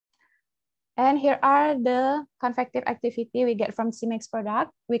And here are the convective activity we get from CMAX product.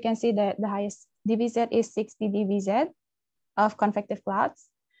 We can see that the highest dVz is 60 dVz of convective clouds.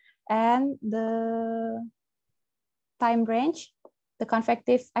 And the time range, the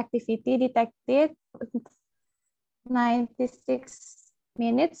convective activity detected 96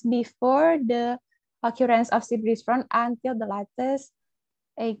 minutes before the occurrence of sea breeze front until the latest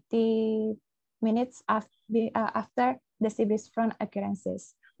 80 minutes after the sea breeze front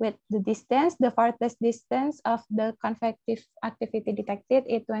occurrences. With the distance, the farthest distance of the convective activity detected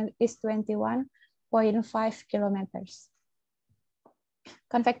is 21.5 kilometers.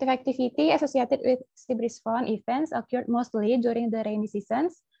 Convective activity associated with sea breeze front events occurred mostly during the rainy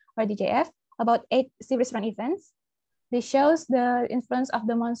seasons, or DJF, about 8 sea breeze front events. This shows the influence of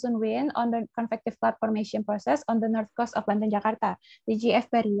the monsoon wind on the convective cloud formation process on the north coast of Banten, Jakarta. The GF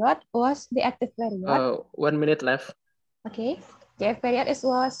period was the active period. 1 minute left. Okay. GF period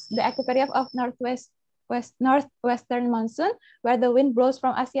was the active period of northwestern monsoon, where the wind blows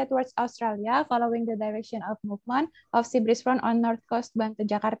from Asia towards Australia, following the direction of movement of sea breeze front on north coast Banten,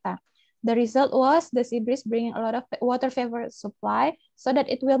 Jakarta. The result was the sea breeze bringing a lot of water vapor supply, so that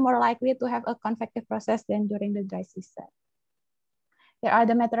it will more likely to have a convective process than during the dry season. Here are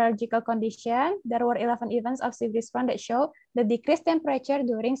the meteorological conditions. There were 11 events of sea breeze front that show the decreased temperature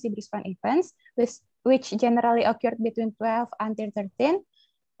during sea breeze front events, which generally occurred between 12 until 13,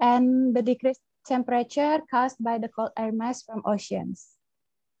 and the decreased temperature caused by the cold air mass from oceans.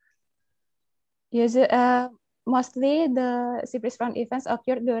 Mostly the sea breeze front events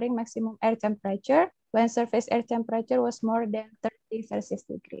occurred during maximum air temperature, when surface air temperature was more than 30 Celsius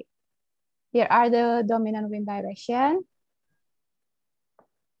degree. Here are the dominant wind direction.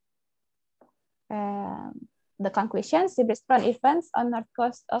 The conclusion, sea breeze front events on north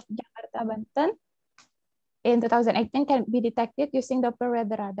coast of Jakarta, Banten in 2018 can be detected using Doppler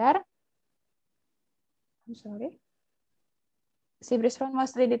weather radar. I'm sorry. Sea breeze front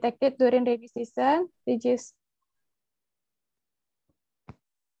mostly detected during rainy season, the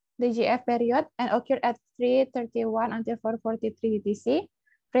GF period, and occurred at 3:31 until 4:43 UTC.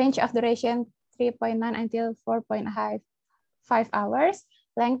 Range of duration 3.9 until 4.5 hours.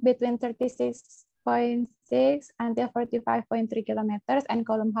 Length between 36.6 until 45.3 kilometers, and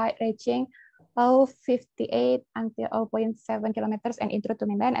column height reaching 0.58 until 0.7 kilometers, and intro to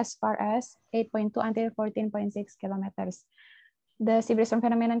mainland as far as 8.2 until 14.6 kilometers. The sea breeze front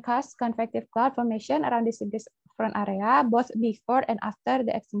phenomenon caused convective cloud formation around the sea breeze front area, both before and after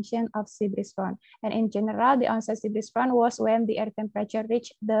the extinction of sea breeze front. And in general, the onset sea breeze front was when the air temperature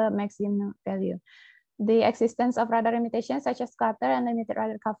reached the maximum value. The existence of radar limitations such as clutter and limited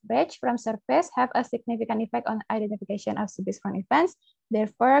radar coverage from surface have a significant effect on identification of sea breeze front events.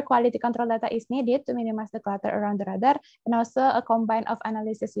 Therefore, quality control data is needed to minimize the clutter around the radar, and also a combine of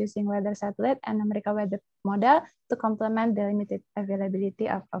analysis using weather satellite and numerical weather model to complement the limited availability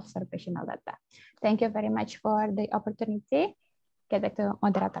of observational data. Thank you very much for the opportunity. Get back to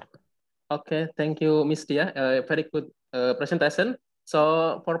moderator. Okay, thank you, Ms. Dia. Very good presentation.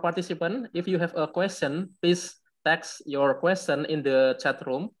 So for participants, if you have a question, please text your question in the chat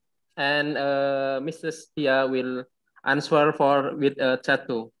room, and Mrs. Dia will answer with chat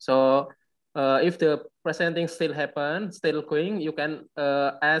too. So if the presenting still going, you can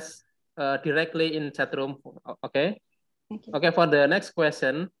ask directly in chat room. Okay. Okay. For the next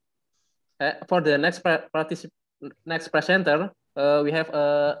question, for the next presenter, we have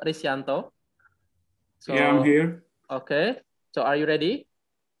Risyanto. So, yeah, I'm here. Okay. So are you ready?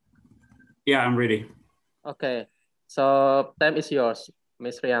 Yeah, I'm ready. Okay. So time is yours,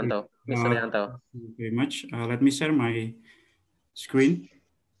 Ms. Rianto. Mr. Rianto. Thank you very much. Let me share my screen.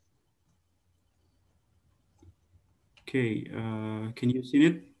 Okay, can you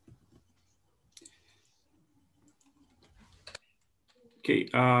see it? Okay,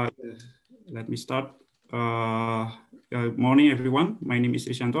 let me start. Good morning, everyone. My name is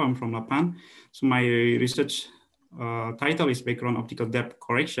Risyanto. I'm from Lapan. So my research title is Background Optical Depth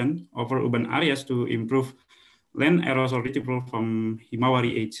Correction over urban areas to improve land aerosol retrieval from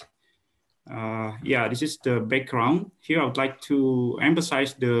Himawari age. Yeah, this is the background. Here I would like to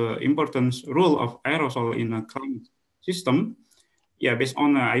emphasize the importance role of aerosol in a climate system. Yeah, based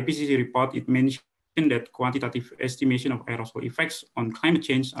on the IPCC report, it mentioned that quantitative estimation of aerosol effects on climate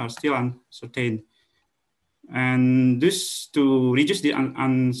change are still uncertain. And this, to reduce the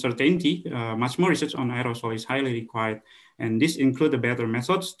uncertainty, much more research on aerosol is highly required. And this includes better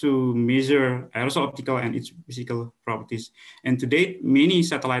methods to measure aerosol optical and its physical properties. And to date, many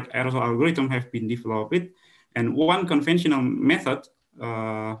satellite aerosol algorithms have been developed. And one conventional method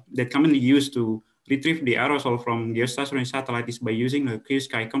that commonly used to retrieve the aerosol from geostationary satellite is by using the clear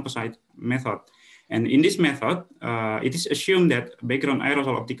sky composite method. And in this method, it is assumed that background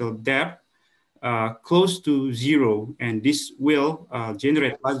aerosol optical depth close to zero, and this will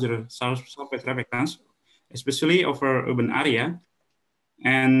generate larger surface reflectance, especially over urban area,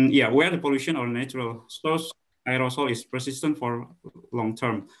 and yeah, where the pollution or natural source aerosol is persistent for long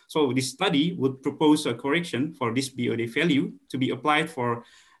term. So this study would propose a correction for this BOD value to be applied for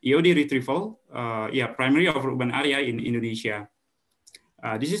EOD retrieval, primarily of urban area in Indonesia.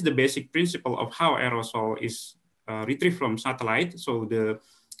 This is the basic principle of how aerosol is retrieved from satellite. So the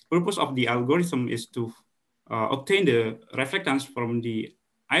purpose of the algorithm is to obtain the reflectance from the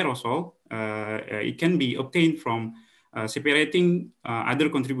aerosol. It can be obtained from separating other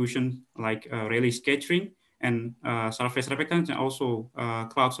contribution like Rayleigh scattering and surface reflectance, and also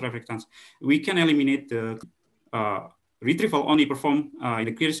clouds reflectance. We can eliminate the retrieval only performed in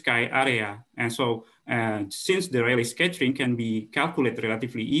the clear sky area. And so since the Rayleigh scattering can be calculated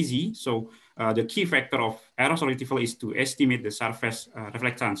relatively easy, so the key factor of aerosol retrieval is to estimate the surface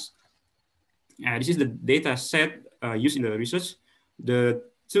reflectance. This is the data set used in the research. The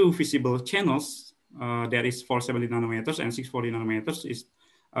two visible channels, that is 470 nanometers and 640 nanometers,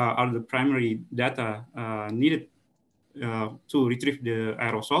 are the primary data needed to retrieve the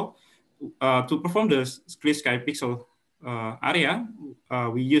aerosol. To perform the clear sky pixel area,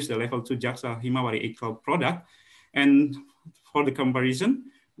 we use the level 2 JAXA Himawari 8 cloud product. And for the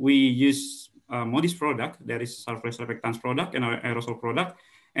comparison, we use MODIS product, that is surface reflectance product, and our aerosol product.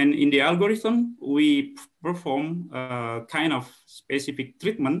 And in the algorithm, we perform a kind of specific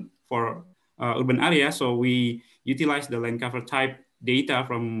treatment for urban area. So we utilize the land cover type data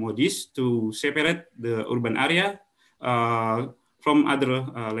from MODIS to separate the urban area from other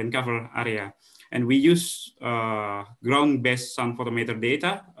land cover area. And we use ground-based sun photometer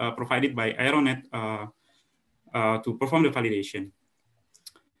data provided by Aeronet to perform the validation.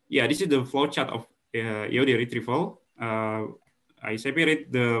 Yeah, this is the flowchart of EOD retrieval. I separate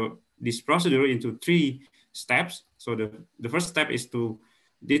this procedure into 3 steps. So the first step is to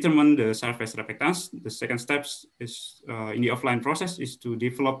determine the surface reflectance. The second step is in the offline process is to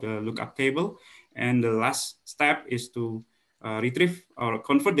develop the lookup table. And the last step is to retrieve or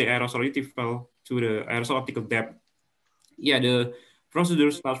convert the aerosol retrieval to the aerosol optical depth. Yeah, the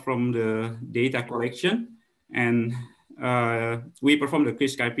procedure starts from the data collection, and we perform the clear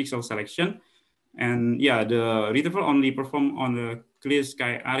sky pixel selection. And yeah, the retrieval only perform on the clear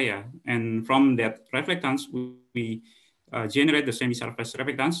sky area. And from that reflectance, we generate the semi-surface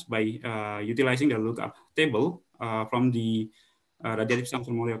reflectance by utilizing the lookup table from the radiative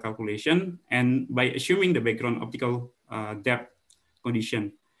sample model calculation, and by assuming the background optical depth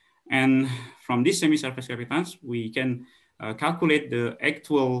condition. And from this semi-surface reflectance, we can calculate the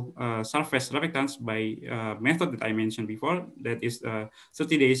actual surface reflectance by method that I mentioned before, that is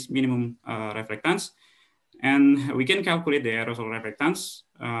 30 days minimum reflectance. And we can calculate the aerosol reflectance.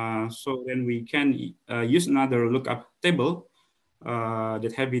 So then we can use another lookup table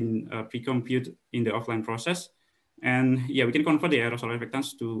that have been pre-computed in the offline process. And yeah, we can convert the aerosol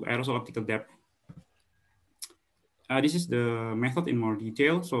reflectance to aerosol optical depth. This is the method in more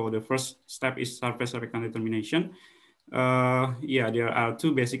detail. So the first step is surface reflectance determination. Yeah, there are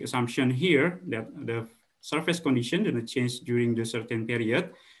 2 basic assumptions here, that the surface condition did not change during the certain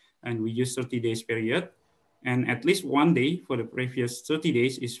period, and we use 30 days period, and at least 1 day for the previous 30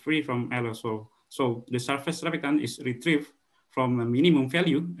 days is free from aerosol. So the surface reflectance is retrieved from a minimum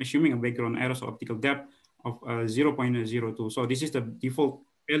value, assuming a background aerosol optical depth of 0.02. So this is the default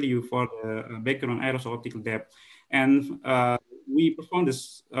value for the background aerosol optical depth. And we perform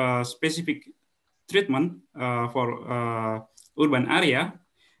this specific treatment for urban area.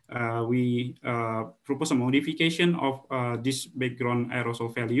 We propose a modification of this background aerosol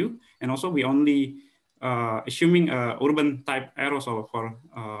value. And also we only assuming urban type aerosol for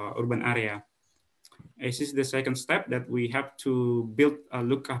urban area. This is the second step, that we have to build a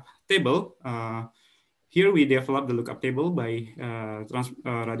lookup table. Here we develop the lookup table by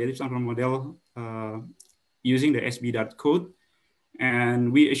radiative sample model using the SB.dot code.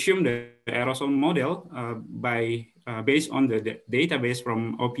 And we assume the aerosol model based on the database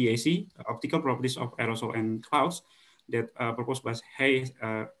from OPAC, Optical Properties of Aerosol and Clouds, that proposed by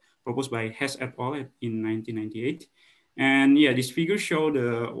Hess et al. In 1998. And yeah, this figure show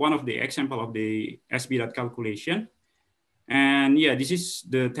one of the example of the SB.dot calculation. And yeah, this is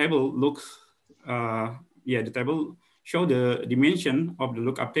the table the table show the dimension of the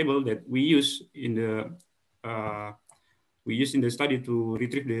lookup table that we use in the study to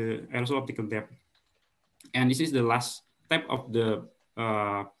retrieve the aerosol optical depth. And this is the last step of the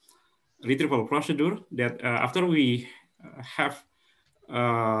retrieval procedure that after we have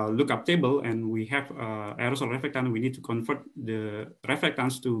lookup table and we have aerosol reflectance, we need to convert the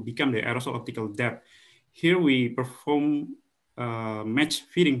reflectance to become the aerosol optical depth. Here we perform match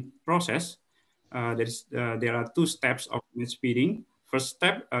fitting process. There are 2 steps of match fitting. First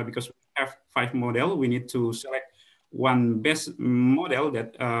step, because we have 5 model, we need to select one best model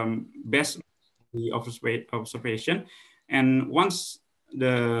that best the observation. And once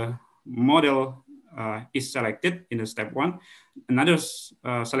the model is selected in the step 1, another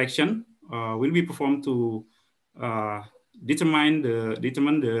selection will be performed to determine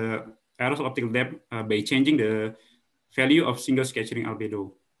the aerosol optical depth by changing the value of single scattering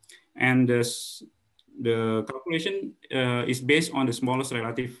albedo. And the calculation is based on the smallest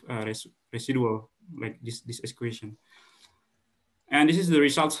relative residual, like this equation. And this is the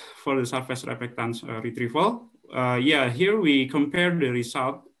results for the surface reflectance retrieval. Yeah, here we compare the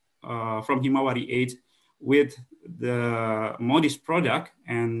result from Himawari 8 with the MODIS product.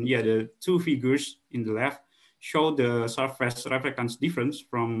 And yeah, the 2 figures in the left show the surface reflectance difference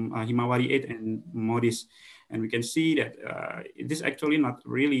from Himawari 8 and MODIS. And we can see that it is actually not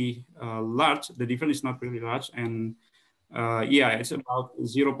really large. The difference is not really large. And yeah, it's about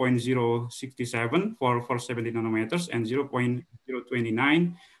 0.067 for 70 nanometers and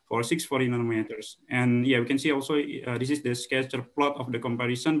 0.029 for 640 nanometers. And yeah, we can see also this is the scatter plot of the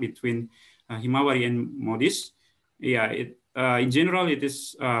comparison between Himawari and MODIS. Yeah, in general, it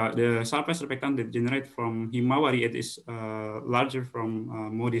is the surface reflectance that generated from Himawari, it is larger from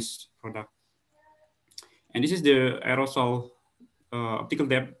MODIS product. And this is the aerosol optical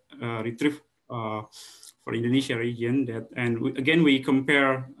depth retrieve for Indonesia region. Again, we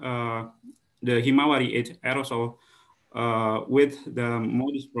compare the Himawari 8 aerosol with the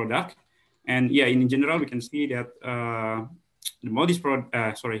MODIS product. And yeah, in general, we can see that the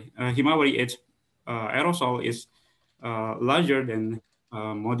Himawari 8 aerosol is larger than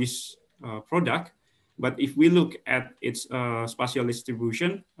MODIS product. But if we look at its spatial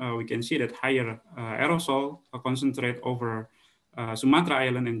distribution, we can see that higher aerosol concentrate over Sumatra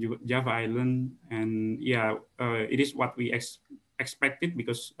Island and Java Island. And yeah, it is what we expected,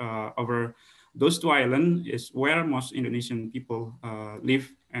 because over those 2 islands is where most Indonesian people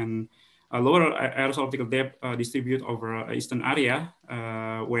live, and a lower aerosol optical depth distribute over eastern area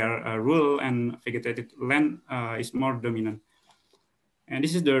where rural and vegetated land is more dominant. And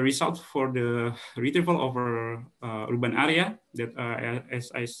this is the result for the retrieval over urban area that,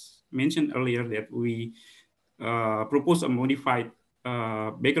 as I mentioned earlier, that we propose a modified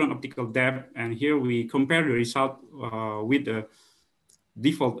background optical depth. And here we compare the result with the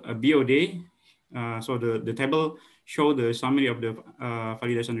default BOD. So the table show the summary of the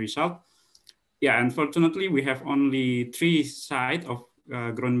validation result. Yeah, unfortunately, we have only 3 sites of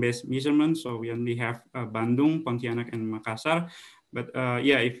ground-based measurement. So we only have Bandung, Pontianak, and Makassar. But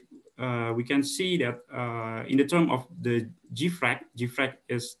yeah, if we can see that in the term of the GFRAC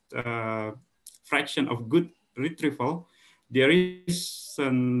is fraction of good retrieval, there is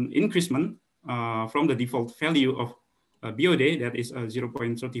an increasement from the default value of BOD, that is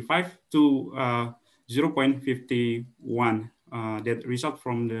 0.35 to 0.51 that result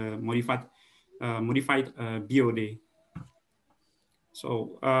from the modified BOD.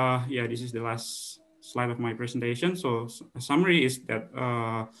 So yeah, this is the last slide of my presentation. So a summary is that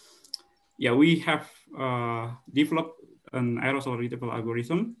yeah, we have developed an aerosol retrieval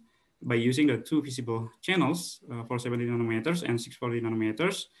algorithm by using the 2 visible channels for 70 nanometers and 640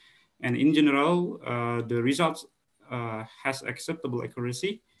 nanometers. And in general, the results has acceptable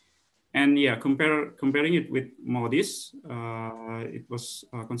accuracy. And yeah, comparing it with MODIS, it was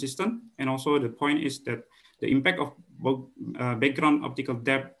consistent. And also the point is that the impact of background optical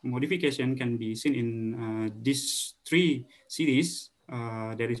depth modification can be seen in these 3 cities,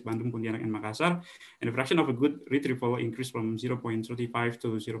 that is Bandung, Pontianak, and Makassar. And the fraction of a good retrieval increased from 0.35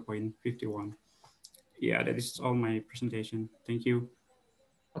 to 0.51. Yeah, that is all my presentation. Thank you.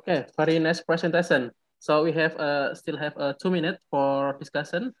 Okay, very nice presentation. So we have still have 2 minutes for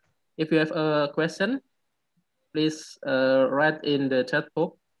discussion. If you have a question, please write in the chat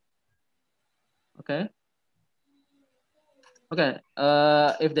box. Okay. Okay.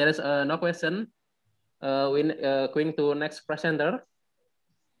 If there is no question, we going to next presenter.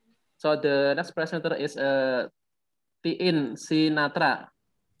 So the next presenter is Tiin Sinatra.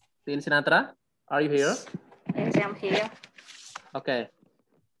 Tiin Sinatra, are you here? Yes, I'm here. Okay.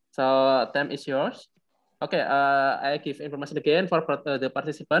 So time is yours. Okay. I give information again for the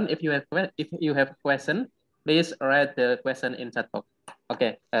participant. If you have question, please write the question in chat box.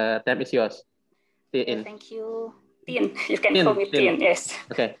 Okay. Time is yours. Tiin. Thank you. Tien. You can call me Tien. Yes.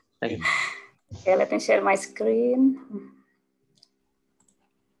 Okay. Thank you. Okay, let me share my screen.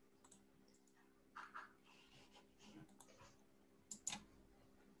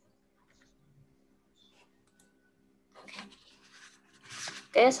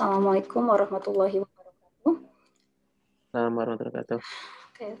 Okay, Assalamualaikum warahmatullahi wabarakatuh. Assalamualaikum warahmatullahi wabarakatuh.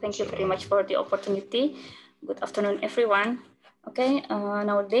 Okay, thank you very much for the opportunity. Good afternoon, everyone. Okay,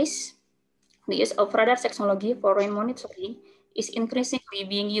 nowadays, the use of radar technology for rain monitoring is increasingly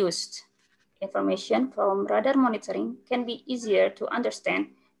being used. Information from radar monitoring can be easier to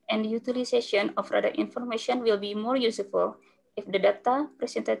understand, and the utilization of radar information will be more useful if the data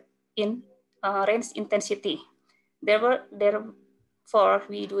presented in range intensity. Therefore,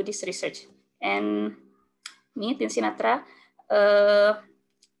 we do this research. And me, Tin Sinatra,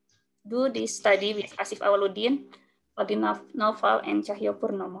 do this study with Asif Awaludin, Aldin Naufal, and Cahyo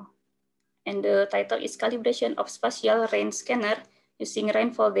Purnomo. And the title is Calibration of Spatial Rain Scanner using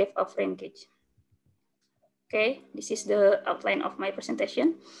Rainfall Depth of Rain Gauge. Okay, this is the outline of my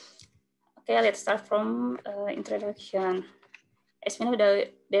presentation. Okay, let's start from introduction. As we know, the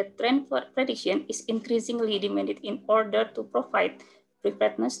rainfall prediction is increasingly demanded in order to provide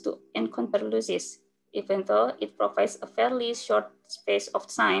preparedness to encounter losses, even though it provides a fairly short space of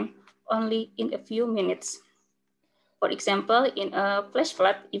time, only in a few minutes. For example, in a flash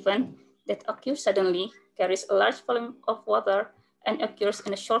flood event that occurs suddenly, carries a large volume of water and occurs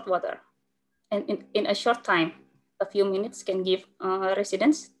in a short in a short time. A few minutes can give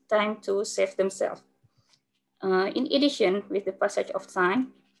residents time to save themselves. In addition, with the passage of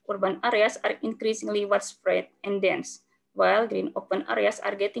time, urban areas are increasingly widespread and dense, while green open areas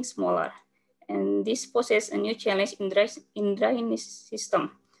are getting smaller. And this poses a new challenge in drainage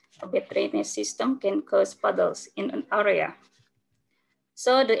system. A bad drainage system can cause puddles in an area.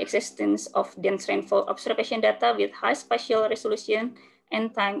 So the existence of dense rainfall observation data with high spatial resolution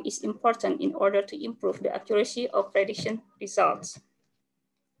and time is important in order to improve the accuracy of prediction results.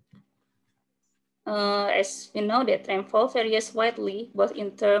 As we know that rainfall varies widely both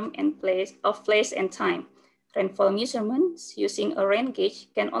in terms and place and time. Rainfall measurements using a rain gauge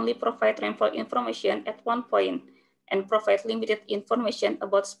can only provide rainfall information at one point and provide limited information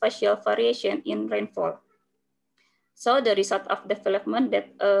about spatial variation in rainfall. So the result of development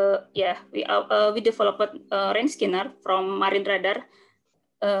that we developed rain scanner from marine radar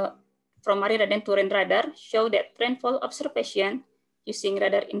to rain radar show that rainfall observation using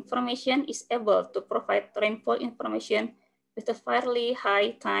radar information is able to provide rainfall information with a fairly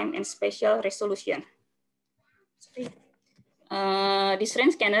high time and spatial resolution. This rain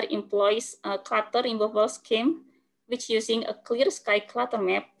scanner employs a clutter removal scheme, which using a clear sky clutter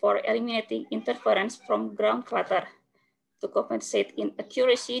map for eliminating interference from ground clutter. To compensate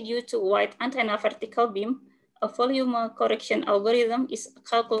inaccuracy due to wide antenna vertical beam, a volume correction algorithm is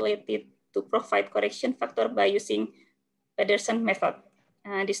calculated to provide correction factor by using Pedersen method.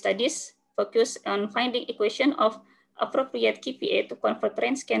 The studies focus on finding equation of appropriate KPA to convert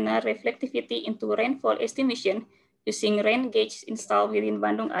rain scanner reflectivity into rainfall estimation using rain gauge installed within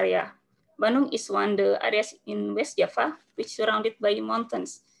Bandung area. Bandung is one of the areas in West Java which surrounded by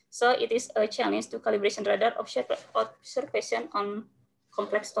mountains. So it is a challenge to calibration radar observation on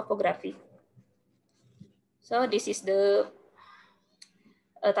complex topography. So this is the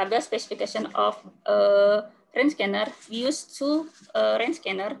table specification of rain scanner. We use two rain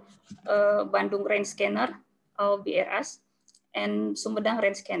scanner, Bandung rain scanner or BRS and Sumedang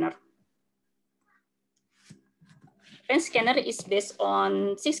rain scanner. Rain scanner is based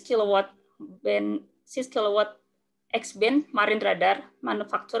on 6 kilowatt X-band marine radar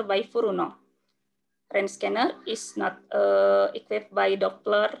manufactured by Furuno. Rain scanner is not equipped by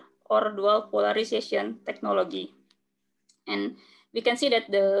Doppler or dual polarization technology. And we can see that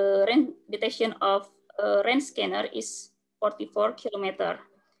the rain detection of a rain scanner is 44 kilometer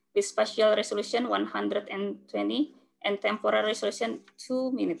with spatial resolution 120 and temporal resolution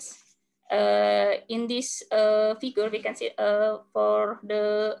 2 minutes. In this figure, we can see for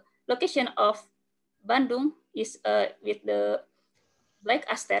the location of Bandung is with the black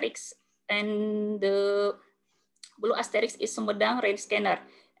asterisk, and the blue asterisk is Sumedang rain scanner,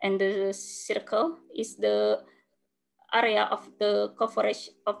 and the circle is the area of the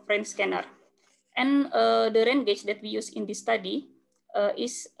coverage of rain scanner. And the rain gauge that we use in this study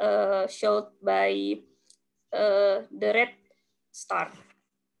is shown by the red star.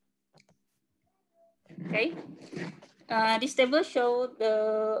 Okay, this table shows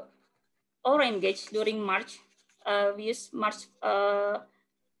the all rain gauge during March. We use March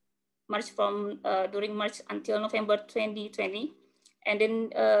during March until November 2020, and then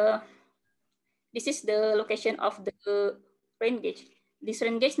this is the location of the rain gauge. This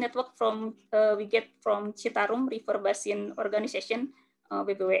rain gauge network we get from Citarum River Basin Organization,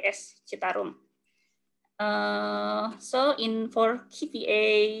 BBWS Citarum. So for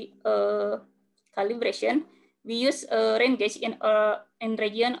KPA calibration, we use a rain gauge in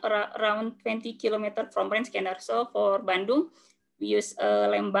region around 20 km from rain scanner. So for Bandung, we use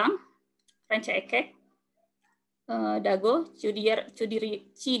Lembang, Ranca Ekek, Dago,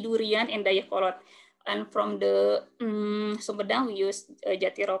 Cidurian, and Dayakolot. And from the Sumedang, we use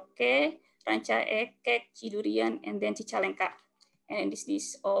Jatiroke, Ranca Ekek, Cidurian, and then Cicalengka. And this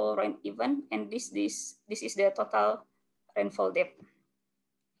is all rain event, and this is the total rainfall depth.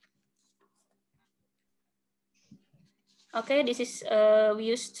 Okay, this is we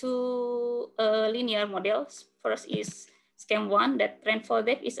use two linear models. First is scheme 1, that rainfall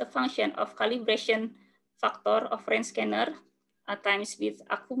depth is a function of calibration factor of rain scanner times with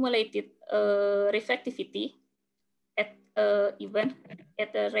accumulated reflectivity at the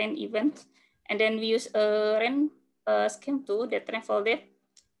rain event. And then we use scheme 2, that rainfall depth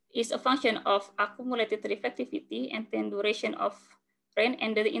is a function of accumulated reflectivity and then duration of rain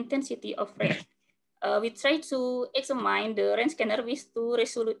and the intensity of rain. We try to examine the rain scanner with two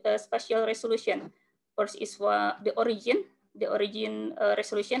spatial resolution. First is the origin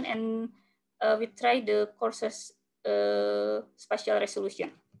resolution, and we try the courses spatial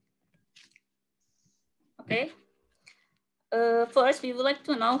resolution. Okay. First, we would like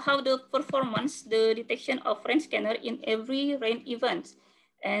to know how the performance, the detection of rain scanner in every rain event.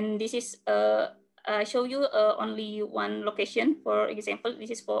 And this is, I show you only one location. For example, this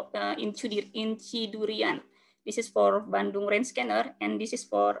is for in Cidurian. This is for Bandung rain scanner, and this is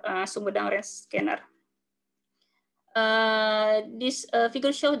for Sumedang rain scanner. This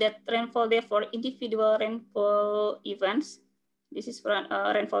figure show that rainfall depth for individual rainfall events. This is for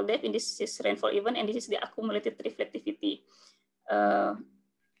rainfall depth, and this is rainfall event, and this is the accumulated reflectivity.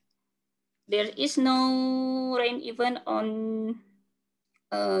 There is no rain event on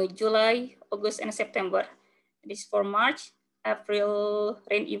July, August, and September. This is for March, April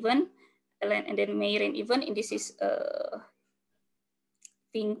rain event, and then May rain event, and this is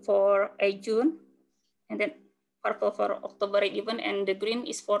pink for June, and then purple for October rain event, and the green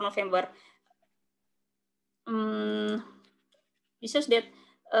is for November. This shows that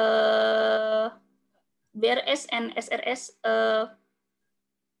BRS and SRS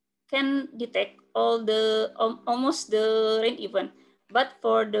can detect almost the rain event, but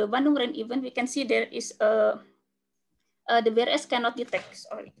for the Bandung rain event, we can see there is the BRS cannot detect.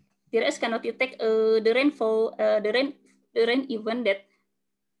 Sorry, BRS cannot detect the rainfall, the rain event that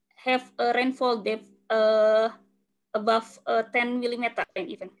have a rainfall depth above 10 millimeter rain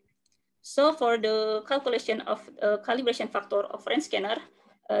event. So for the calculation of calibration factor of rain scanner,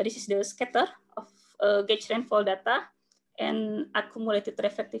 this is the scatter of gauge rainfall data and accumulated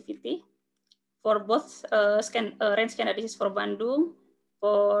reflectivity. For both rain scanner, this is for Bandung,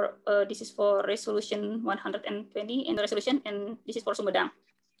 this is for resolution 120 in resolution, and this is for Sumedang.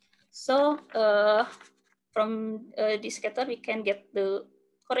 So from this scatter, we can get the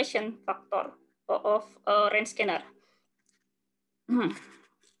correction factor of rain scanner.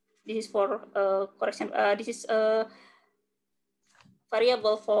 This is for correction. This is a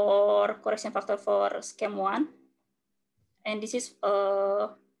variable for correction factor for scheme 1, and this is a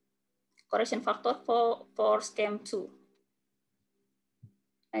correction factor for scheme 2.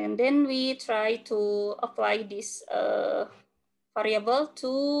 And then we try to apply this variable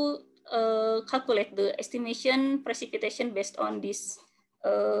to calculate the estimation precipitation based on this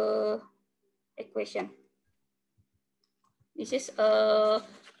equation. This is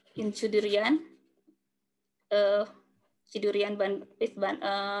in Cidurian, with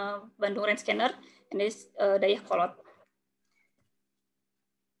Bandung rain scanner, and this Dayakolot.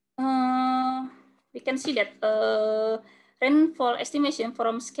 We can see that rainfall estimation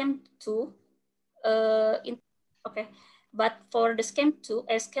from scheme 2 okay, but for the scheme 2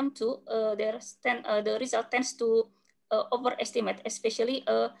 the result tends to overestimate, especially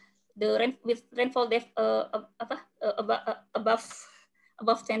the with rainfall depth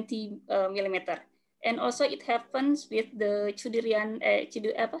above 20 millimeter, and also it happens with the Cidurian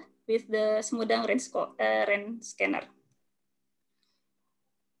with the Sumedang rain scanner.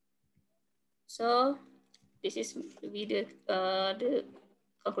 So this is the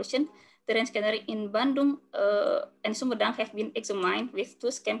conclusion. The rain scanner in Bandung and Sumedang have been examined with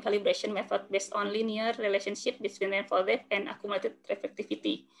two scheme calibration method based on linear relationship between rainfall depth and accumulated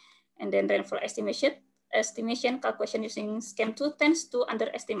reflectivity. And then rainfall estimation calculation using scheme 2 tends to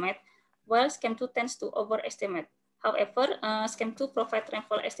underestimate, while scheme 2 tends to overestimate. However, scheme 2 provides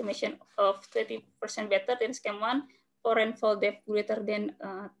rainfall estimation of 20% better than scheme 1 for rainfall depth greater than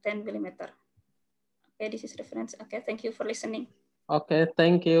 10 millimeter. Okay, this is reference. Okay, thank you for listening. Okay,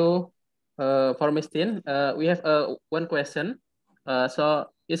 thank you for Ms. Tin. We have one question. So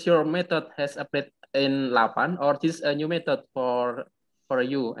is your method has applied in Lapan or this a new method for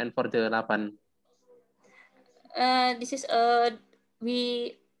you and for the Lapan? This is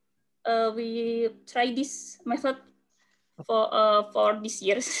we try this method for this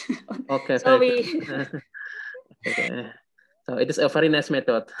years. Okay, so very good. Okay. So it is a very nice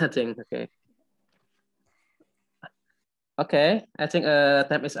method, I think. Okay. Okay, I think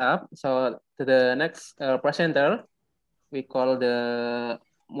time is up. So to the next presenter, we call the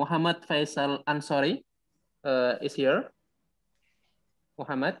Muhammad Faisal Ansori is here.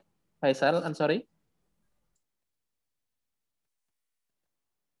 Muhammad Faisal Ansori.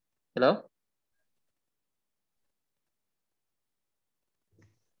 Hello.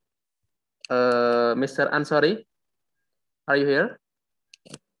 Mr. Ansori, are you here?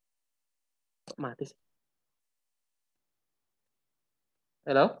 Mati sih.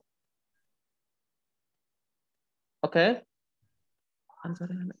 Hello. Okay.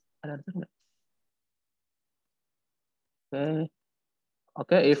 Ansori ada answer nggak? Okay.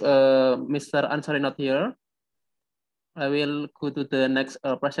 Okay. If Mr. Ansori not here, I will go to the next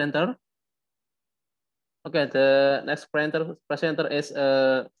presenter. Okay, the next presenter is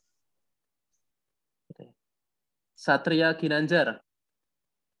Satria Ginanjar.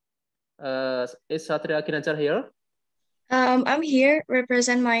 Is Satria Ginanjar here? I'm here,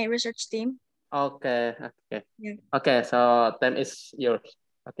 represent my research team. Okay, okay. Yeah. Okay, so time is yours.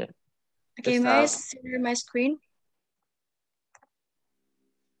 Okay. Okay, may I share my screen?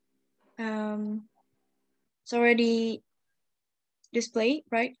 It's already displayed,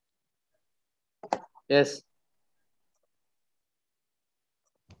 right? Yes.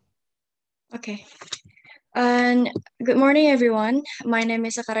 Okay. And good morning, everyone. My name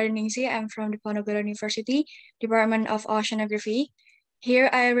is Sakara Ningsi. I'm from Diponegoro University, Department of Oceanography. Here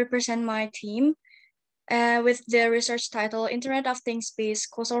I represent my team with the research title Internet of Things-Based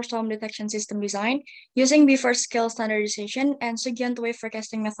Coastal Storm Detection System Design using before scale standardization and Sugient wave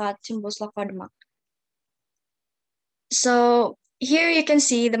forecasting method Timbus Lokwademak. So here you can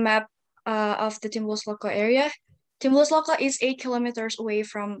see the map of the Timbus Loko area. Timbus Loko is 8 kilometers away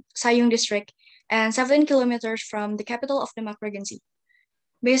from Sayung district and 17 kilometers from the capital of Demak Regency.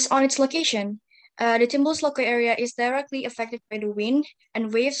 Based on its location, the Timbus Loko area is directly affected by the wind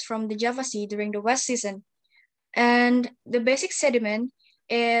and waves from the Java Sea during the wet season. And the basic sediment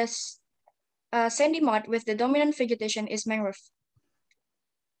is sandy mud with the dominant vegetation is mangrove.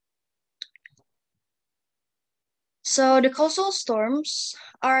 So the coastal storms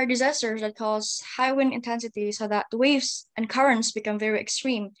are disasters that cause high wind intensity so that the waves and currents become very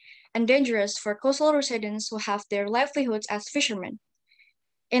extreme and dangerous for coastal residents who have their livelihoods as fishermen.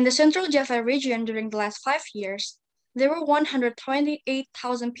 In the central Java region during the last 5 years, there were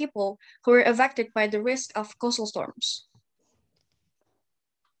 128,000 people who were affected by the risk of coastal storms.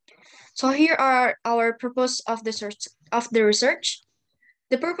 So here are our purpose of the research.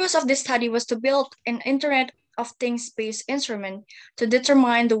 The purpose of this study was to build an Internet of Things-based instrument to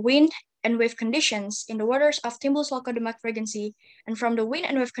determine the wind and wave conditions in the waters of Timbus Loko Demak Regency, and from the wind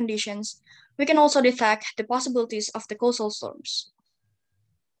and wave conditions, we can also detect the possibilities of the coastal storms.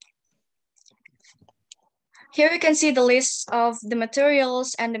 Here we can see the list of the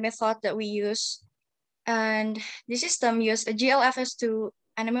materials and the method that we use. And the system used a GLFS2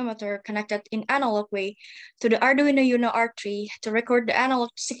 anemometer connected in analog way to the Arduino Uno R3 to record the analog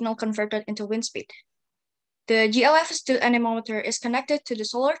signal converted into wind speed. The GLFS2 anemometer is connected to the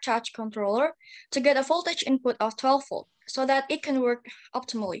solar charge controller to get a voltage input of 12 volt so that it can work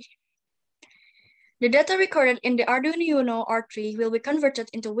optimally. The data recorded in the Arduino Uno R3 will be converted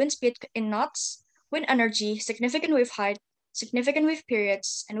into wind speed in knots, wind energy, significant wave height, significant wave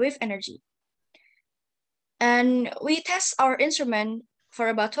periods, and wave energy. And we test our instrument for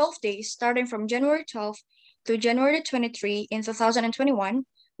about 12 days, starting from January 12 to January 23 in 2021,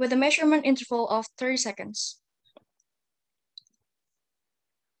 with a measurement interval of 30 seconds.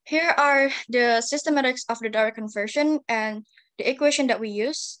 Here are the systematics of the direct conversion and the equation that we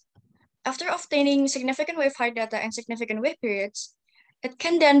use. After obtaining significant wave height data and significant wave periods, it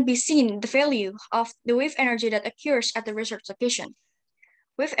can then be seen the value of the wave energy that occurs at the research location.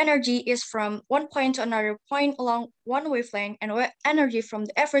 Wave energy is from one point to another point along one wavelength and wave energy from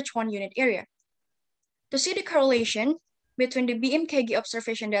the average 1 unit area. To see the correlation between the BMKG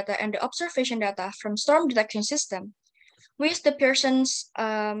observation data and the observation data from storm detection system, we use the Pearson's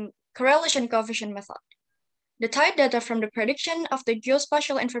correlation coefficient method. The tide data from the prediction of the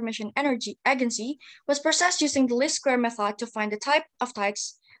Geospatial Information Agency was processed using the least square method to find the type of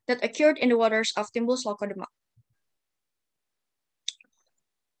tides that occurred in the waters of Timbus Loco Demak.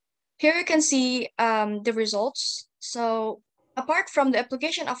 Here you can see the results. So apart from the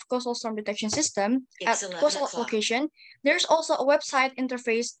application of coastal storm detection system at coastal location, there's also a website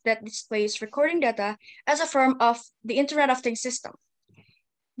interface that displays recording data as a form of the Internet of Things system.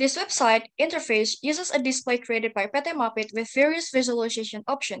 This website interface uses a display created by PT Mapit with various visualization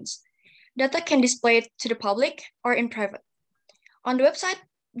options. Data can display to the public or in private. On the website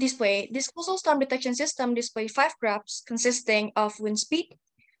display, this coastal storm detection system displays 5 graphs consisting of wind speed,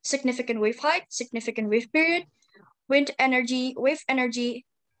 significant wave height, significant wave period, wind energy, wave energy,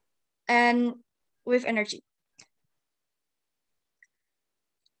 and wave energy.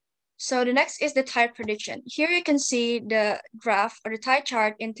 So the next is the tide prediction. Here you can see the graph or the tide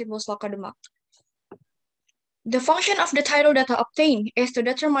chart in Timbus Loco Demak. The function of the tidal data obtained is to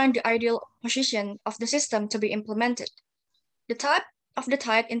determine the ideal position of the system to be implemented. The type of the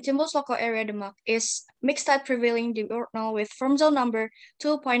tide in Timbus Loco area Demak is mixed tide prevailing diurnal with firm zone number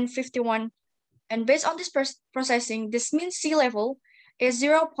 2.51, and based on this processing, this mean sea level is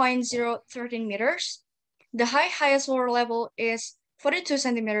 0.013 meters. The highest water level is 42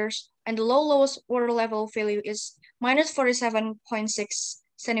 centimeters, and the lowest water level value is minus 47.6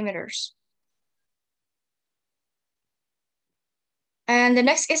 centimeters. And the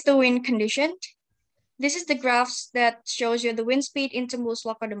next is the wind condition. This is the graphs that shows you the wind speed in Timbus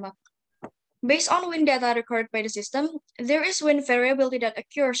Loco Demak. Based on wind data recorded by the system, there is wind variability that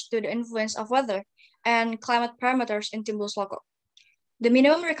occurs due to the influence of weather and climate parameters in Timbus Loco. The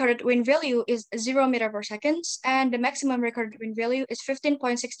minimum recorded wind value is 0 meter per second, and the maximum recorded wind value is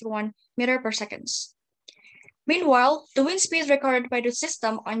 15.61 meter per second. Meanwhile, the wind speed recorded by the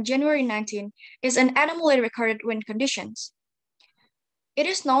system on January 19 is an anomaly recorded wind conditions. It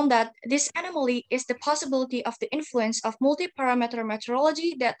is known that this anomaly is the possibility of the influence of multi-parameter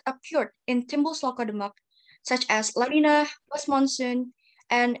meteorology that occurred in Timbus Loco Demak, such as La Nina, West Monsoon,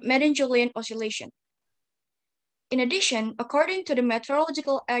 and Medellin oscillation. In addition, according to the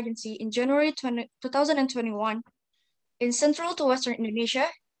Meteorological Agency in January 2021, in central to western Indonesia,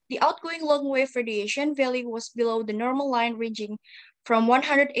 the outgoing long wave radiation value was below the normal line ranging from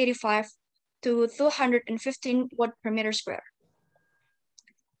 185 to 215 watt per meter square.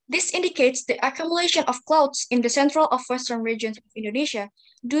 This indicates the accumulation of clouds in the central of western regions of Indonesia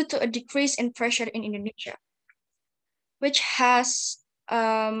due to a decrease in pressure in Indonesia, which has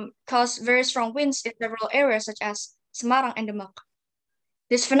caused very strong winds in several areas such as Semarang and Demak.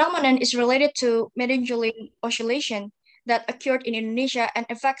 This phenomenon is related to Medellin oscillation that occurred in Indonesia and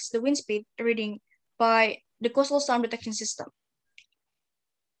affects the wind speed reading by the coastal storm detection system.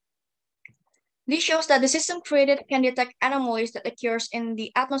 This shows that the system created can detect anomalies that occurs in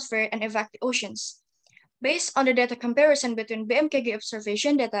the atmosphere and affect the oceans. Based on the data comparison between BMKG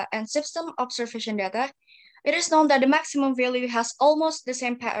observation data and system observation data, it is known that the maximum value has almost the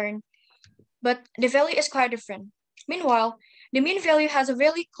same pattern, but the value is quite different. Meanwhile, the mean value has a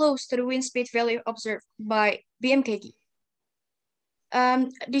value close to the wind speed value observed by BMKG.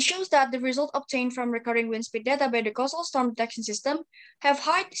 This shows that the result obtained from recording wind speed data by the coastal storm detection system have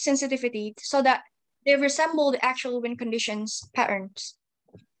high sensitivity so that they resemble the actual wind conditions patterns.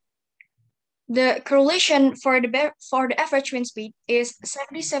 The correlation for the average wind speed is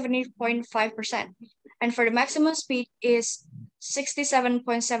 70.5%, and for the maximum speed is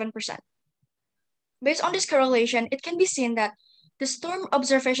 67.7%. Based on this correlation, it can be seen that the storm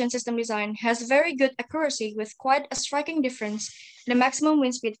observation system design has very good accuracy with quite a striking difference in the maximum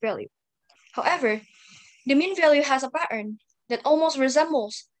wind speed value. However, the mean value has a pattern that almost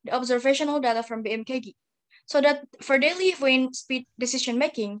resembles the observational data from BMKG, so that for daily wind speed decision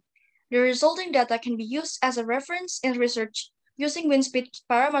making, the resulting data can be used as a reference in research using wind speed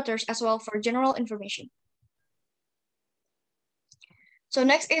parameters as well for general information. So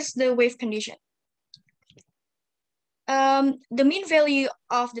next is the wave condition. The mean value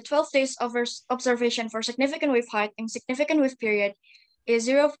of the 12 days of observation for significant wave height and significant wave period is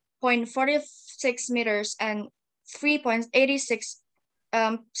 0.46 meters and 3.86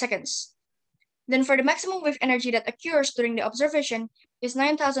 seconds. Then for the maximum wave energy that occurs during the observation is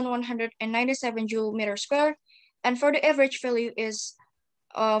 9,197 joule meter square, and for the average value is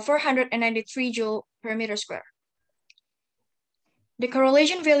 493 joule per meter square. The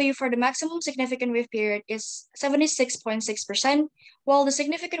correlation value for the maximum significant wave period is 76.6%, while the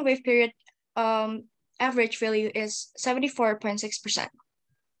significant wave period average value is 74.6%.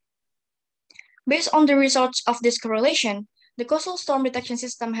 Based on the results of this correlation, the coastal storm detection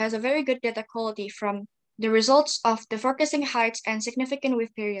system has a very good data quality from the results of the forecasting heights and significant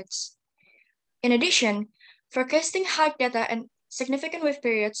wave periods. In addition, forecasting height data and significant wave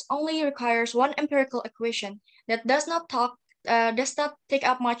periods only requires one empirical equation that does not take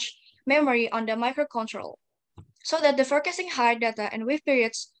up much memory on the microcontroller, so that the forecasting height data and wave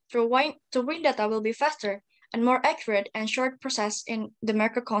periods through wind data will be faster and more accurate and short process in the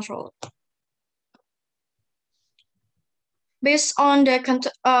microcontroller. Based on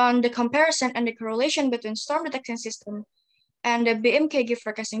the comparison and the correlation between storm detection system and the BMKG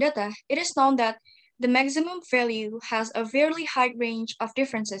forecasting data, it is known that the maximum value has a fairly wide range of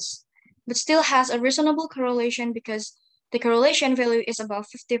differences, but still has a reasonable correlation because the correlation value is above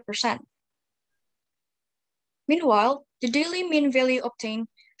 50%. Meanwhile, the daily mean value obtained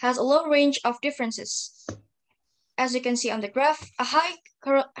has a low range of differences. As you can see on the graph, a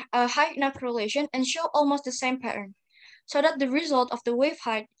high enough correlation and show almost the same pattern, so that the result of the wave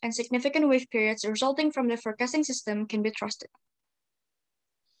height and significant wave periods resulting from the forecasting system can be trusted.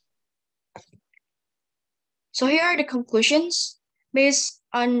 So here are the conclusions. Based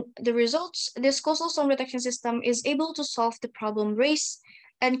on the results, this coastal storm detection system is able to solve the problem raised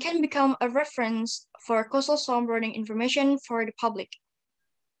and can become a reference for coastal storm warning information for the public.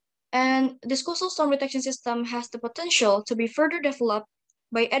 And this coastal storm detection system has the potential to be further developed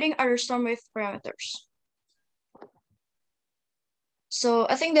by adding other storm wave parameters. So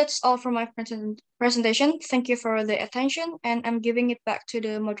I think that's all for my presentation. Thank you for the attention, and I'm giving it back to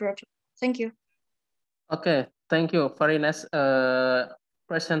the moderator. Thank you. Okay, thank you. Very nice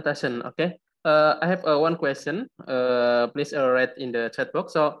presentation. Okay, I have one question. Please write in the chat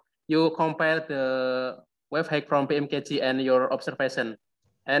box. So you compare the wave height from PMKG and your observation,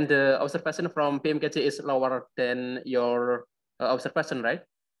 and the observation from PMKG is lower than your observation, right?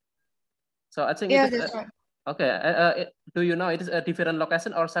 So I think yeah, that's right. Okay. Do you know it is a different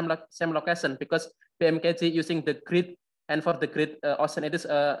location or same location? Because PMKG using the grid, and for the grid ocean it is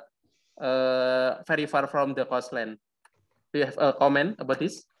very far from the coastline. Do you have a comment about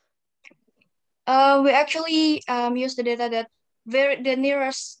this? We actually use the data that the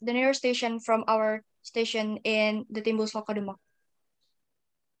nearest station from our station in the Timbus Lokademak.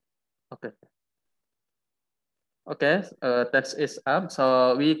 Okay. Okay, that is up.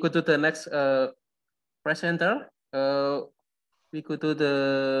 So we go to the next presenter. We go to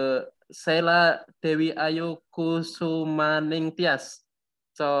the Sheila Dewi Ayu Kusumaning Tias.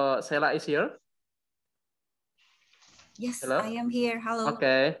 So Sheila is here. Yes, hello? I am here. Hello.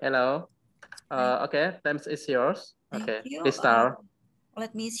 Okay, hello. Okay, time is yours. Thank okay, you. please start.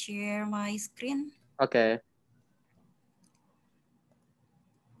 Let me share my screen. Okay.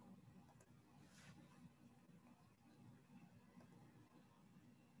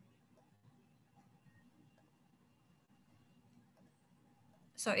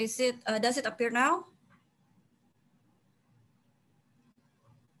 So is it, does it appear now?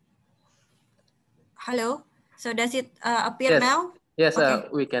 Hello. So does it appear yes. now? Yes, okay.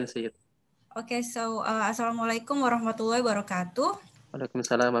 We can see it. Okay, so Assalamualaikum warahmatullahi wabarakatuh.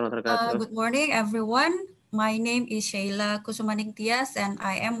 Waalaikumsalam warahmatullahi wabarakatuh. Good morning, everyone. My name is Sheila Kusumaning Tias, and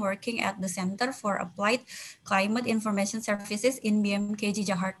I am working at the Center for Applied Climate Information Services in BMKG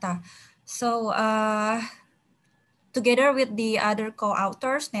Jakarta. So together with the other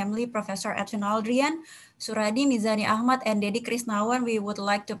co-authors, namely Professor Edwin Aldrian, Suradi Mizani Ahmad, and Dedi Krisnawan, we would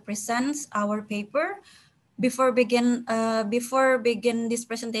like to present our paper. Before begin this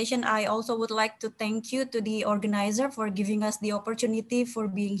presentation, I also would like to thank you to the organizer for giving us the opportunity for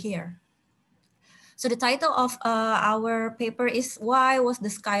being here. So the title of our paper is Why Was the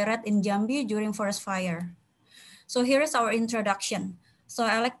Sky Red in Jambi During Forest Fire? So here is our introduction. So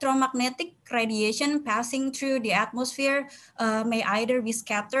electromagnetic radiation passing through the atmosphere may either be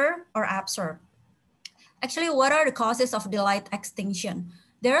scattered or absorbed. Actually, what are the causes of the light extinction?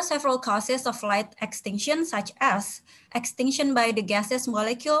 There are several causes of light extinction, such as extinction by the gaseous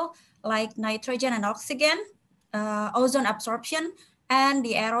molecule like nitrogen and oxygen, ozone absorption, and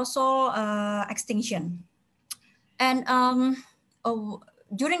the aerosol extinction. And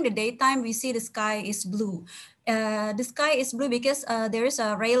during the daytime, we see the sky is blue. The sky is blue because there is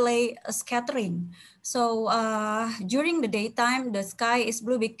a Rayleigh scattering. So during the daytime, the sky is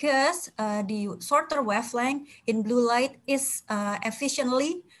blue because the shorter wavelength in blue light is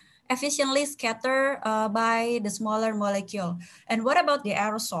efficiently scattered by the smaller molecule. And what about the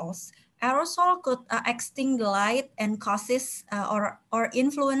aerosols? Aerosol could extinct the light and causes or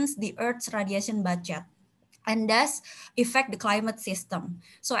influence the Earth's radiation budget, and thus affect the climate system.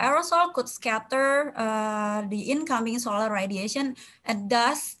 So aerosol could scatter the incoming solar radiation and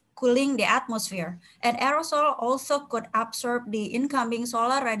thus cooling the atmosphere. And aerosol also could absorb the incoming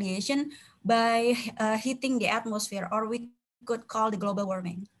solar radiation by heating the atmosphere, or we could call the global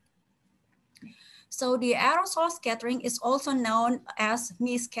warming. So the aerosol scattering is also known as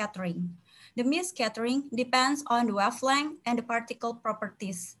mist scattering. The mist scattering depends on the wavelength and the particle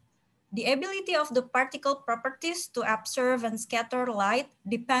properties. The ability of the particle properties to absorb and scatter light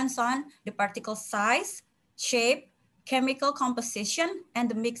depends on the particle size, shape, chemical composition, and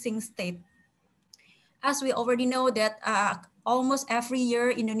the mixing state. As we already know that almost every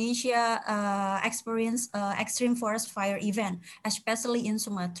year Indonesia experience extreme forest fire event, especially in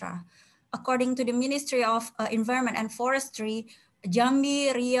Sumatra. According to the Ministry of Environment and Forestry,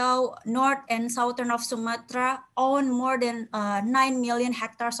 Jambi, Riau, north and southern of Sumatra own more than 9 million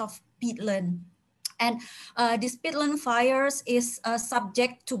hectares of peatland. And these peatland fires is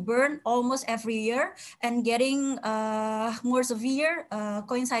subject to burn almost every year and getting more severe,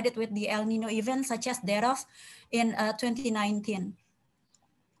 coincided with the El Nino event such as that of in 2019.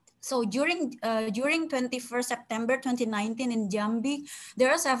 So during 21st September 2019 in Jambi, there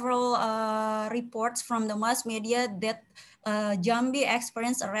are several reports from the mass media that Jambi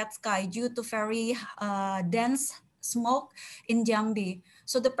experienced a red sky due to very dense smoke in Jambi.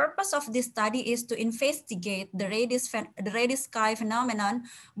 So the purpose of this study is to investigate the red sky phenomenon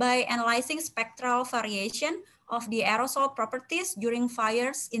by analyzing spectral variation of the aerosol properties during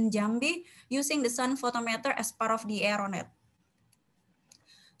fires in Jambi using the sun photometer as part of the aeronet.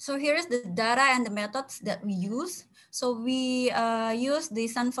 So here is the data and the methods that we use. So we use the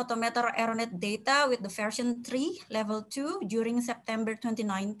sun photometer aeronet data with the version 3, level 2 during September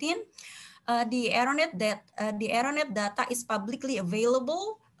 2019. The aeronet data is publicly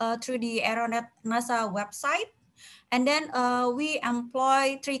available through the Aeronet NASA website. And then we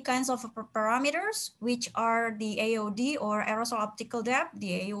employ 3 kinds of parameters, which are the AOD or aerosol optical depth.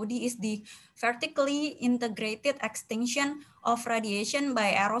 The AOD is the vertically integrated extinction of radiation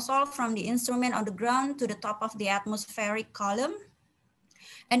by aerosol from the instrument on the ground to the top of the atmospheric column.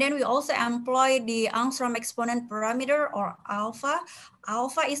 And then we also employ the angstrom exponent parameter or alpha.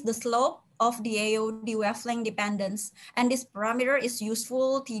 Alpha is the slope of the AOD wavelength dependence. And this parameter is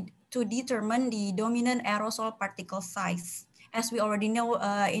useful to determine the dominant aerosol particle size. As we already know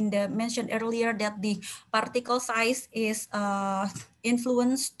in the mentioned earlier that the particle size is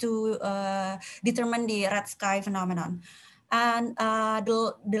influenced to determine the red sky phenomenon. And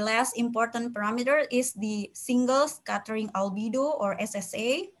the last important parameter is the single scattering albedo or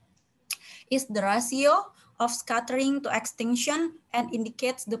SSA, is the ratio of scattering to extinction and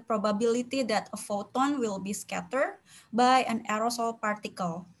indicates the probability that a photon will be scattered by an aerosol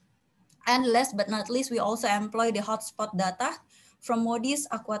particle. And last but not least, we also employ the hotspot data from MODIS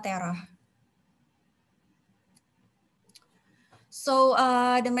Aquaterra. So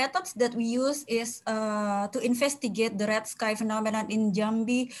the methods that we use is to investigate the red sky phenomenon in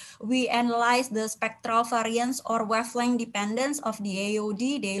Jambi. We analyze the spectral variance or wavelength dependence of the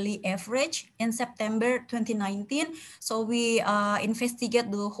AOD daily average in September 2019. So we investigate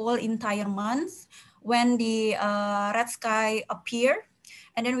the whole entire month when the red sky appeared.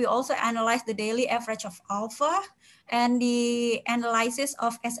 And then we also analyze the daily average of alpha and the analysis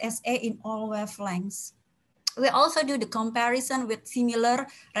of SSA in all wavelengths. We also do the comparison with similar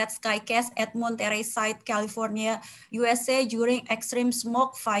red sky case at Monterey site, California, USA during extreme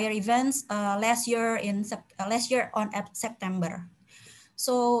smoke fire events last year on September.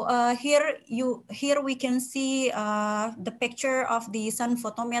 So here we can see the picture of the sun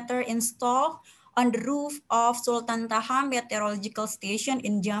photometer installed on the roof of Sultan Taha Meteorological Station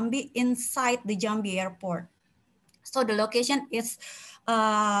in Jambi inside the Jambi airport. So the location is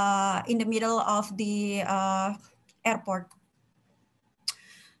in the middle of the airport.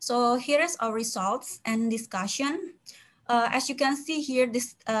 So here is our results and discussion. As you can see here,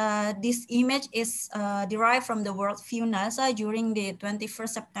 this image is derived from the World View NASA during the 21st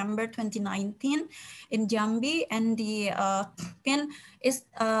September 2019 in Jambi, and the pin is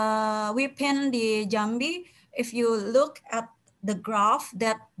we pin the Jambi. If you look at the graph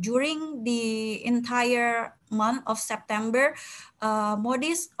that during the entire month of September,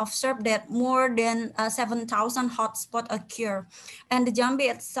 MODIS observed that more than 7,000 hotspots occur. And the Jambi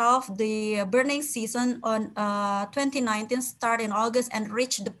itself, the burning season on 2019 started in August and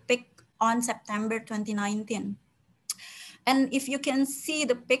reached the peak on September 2019. And if you can see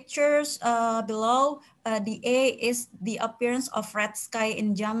the pictures below, the A is the appearance of red sky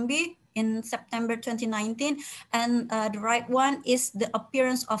in Jambi in September 2019, and the right one is the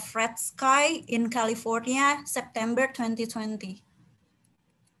appearance of red sky in California, September 2020.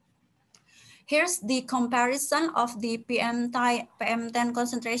 Here's the comparison of the PM10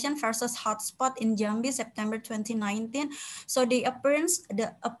 concentration versus hotspot in Jambi, September 2019. So the appearance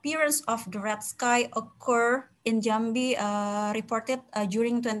of the red sky occur in Jambi reported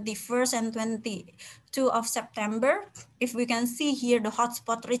during 21st and 22 of September. If we can see here, the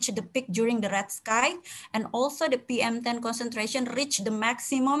hotspot reached the peak during the red sky, and also the PM10 concentration reached the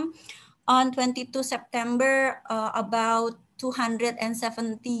maximum on 22 September, about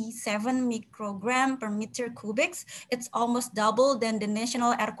 277 microgram per meter cubic. It's almost double than the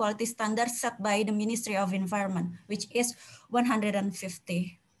national air quality standard set by the Ministry of Environment, which is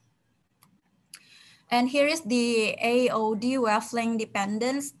 150. And here is the AOD wavelength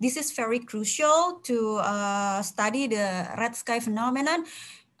dependence. This is very crucial to study the red sky phenomenon.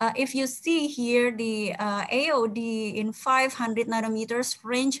 If you see here, the AOD in 500 nanometers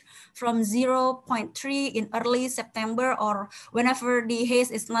range from 0.3 in early September, or whenever the haze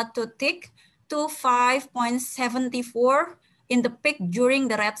is not too thick, to 5.74 in the peak during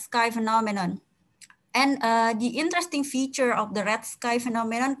the red sky phenomenon. And the interesting feature of the red sky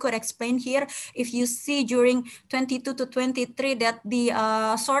phenomenon could explain here, if you see during 22 to 23 that the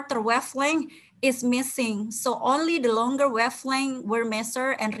shorter wavelength is missing. So only the longer wavelength were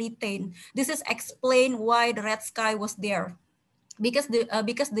measured and retained. This is explained why the red sky was there. Because the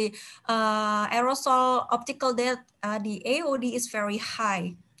aerosol optical depth, the AOD is very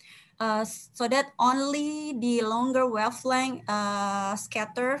high. So that only the longer wavelength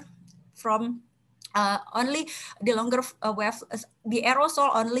scatter from only the longer the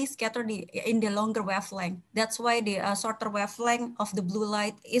aerosol only scatter in the longer wavelength. That's why the shorter wavelength of the blue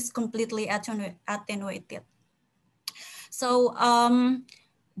light is completely attenuated. So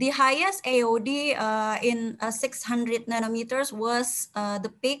the highest AOD in 600 nanometers was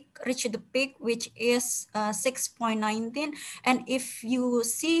reached the peak, which is 6.19. And if you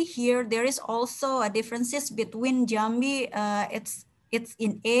see here, there is also a differences between Jambi, it's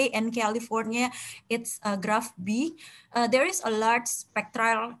in A, and California, it's graph B. There is a large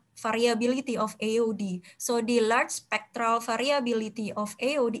spectral variability of AOD. So the large spectral variability of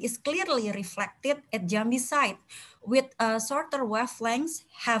AOD is clearly reflected at Jambi site, with shorter wavelengths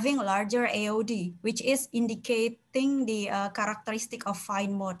having larger AOD, which is indicating the characteristic of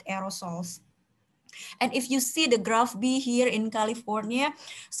fine mode aerosols. And if you see the graph B here in California,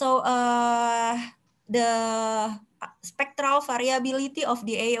 so the spectral variability of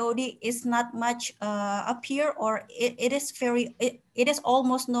the AOD is not much up here, or it is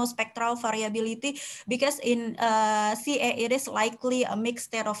almost no spectral variability, because in CA it is likely a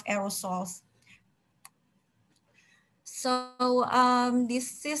mixed state of aerosols. So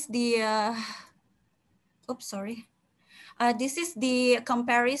this is the this is the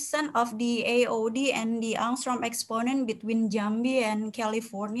comparison of the AOD and the Angstrom exponent between Jambi and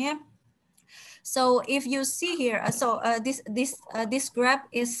California. So if you see here, this graph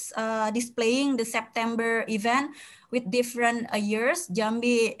is displaying the September event with different years.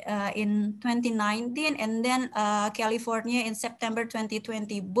 Jambi in 2019, and then California in September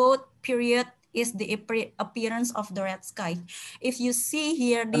 2020. Both period is the appearance of the red sky. If you see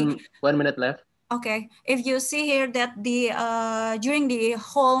here, the 1 minute left. Okay, if you see here that the during the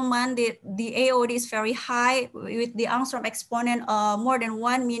whole month, the AOD is very high with the Angstrom exponent more than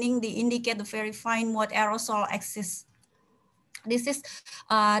 1, meaning they indicate the very fine mode aerosol exists. This is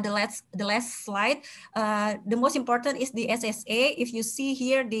the last slide. The most important is the SSA. If you see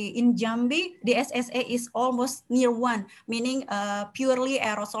here, in Jambi, the SSA is almost near 1, meaning purely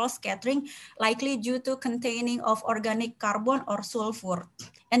aerosol scattering, likely due to containing of organic carbon or sulfur.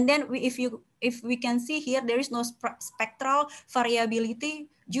 And then if we can see here, there is no spectral variability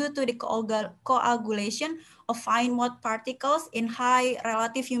due to the coagulation of fine mode particles in high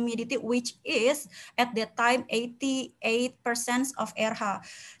relative humidity, which is at that time 88% of RH.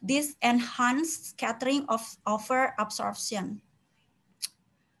 This enhanced scattering of over absorption.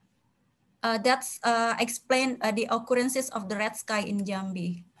 That's explain the occurrences of the red sky in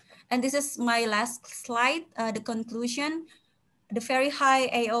Jambi. And this is my last slide, the conclusion. The very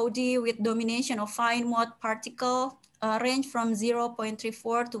high AOD with domination of fine mode particle range from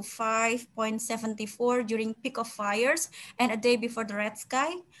 0.34 to 5.74 during peak of fires and a day before the red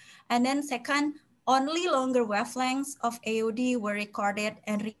sky. And then second, only longer wavelengths of AOD were recorded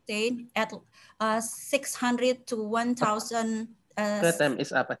and retained at 600 to 1,000. The time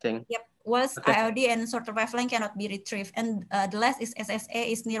is up, I think. Yep. Was okay. IOD and shorter wavelength cannot be retrieved. And the last is SSA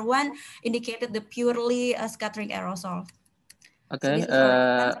is near 1, indicated the purely scattering aerosol. Okay,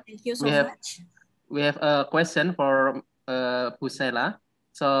 So thank you so much. We have a question for Pusela.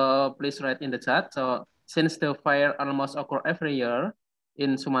 So please write in the chat. So since the fire almost occur every year,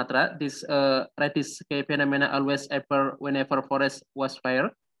 in Sumatra. This reddish sky phenomena always appear whenever forest was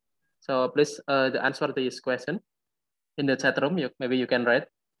fire. So please answer this question in the chat room. Maybe you can write.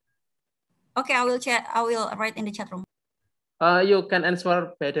 Okay, I will chat. I will write in the chat room. You can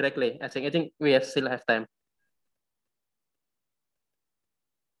answer very directly. I think we still have time.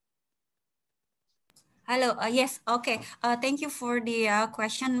 Hello. Yes. Okay. Thank you for the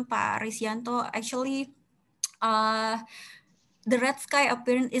question, Pak Risyanto. Actually, the red sky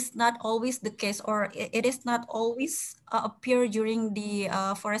appearance is not always the case, or it is not always appear during the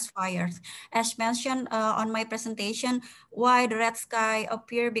forest fires. As mentioned on my presentation, why the red sky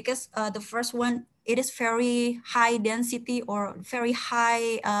appear, because the first one, it is very high density or very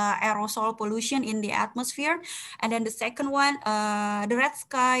high aerosol pollution in the atmosphere. And then the second one, the red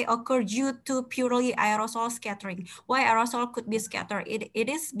sky occur due to purely aerosol scattering. Why aerosol could be scattered? It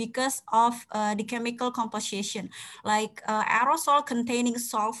is because of the chemical composition, like aerosol containing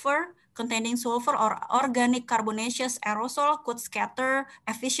sulfur or organic carbonaceous aerosol could scatter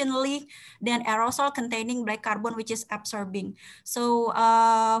efficiently than aerosol containing black carbon, which is absorbing. So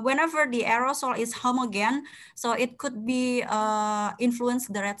whenever the aerosol is homogeneous, so it could be influence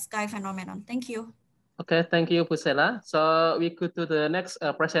the red sky phenomenon. Thank you. Okay, thank you, Pusela. So we go to the next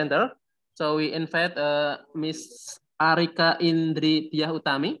presenter. So we invite Miss Arika Indri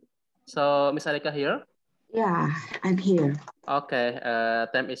Utami. So Miss Arika here. Yeah, I'm here. Okay,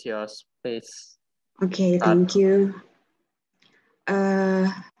 time is yours, please. Okay, thank you.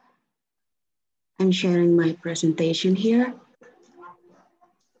 I'm sharing my presentation here.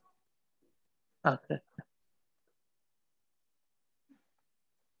 Okay.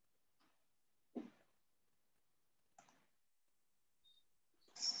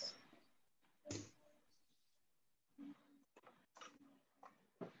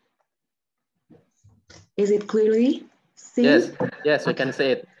 Is it clearly seen? Yes, we can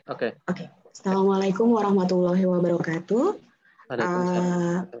see it. Okay. Okay. Assalamualaikum warahmatullahi wabarakatuh.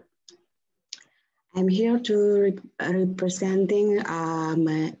 I'm here to representing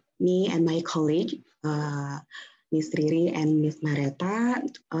me and my colleague, Ms. Riri and Ms. Mareta,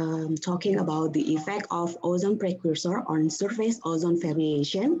 talking about the effect of ozone precursor on surface ozone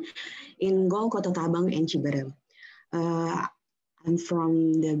variation in Gol Kota Tabang and Ciberem. I'm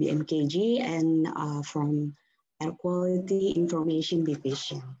from the BMKG and from Air Quality Information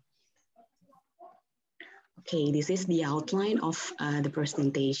Division. Okay, this is the outline of the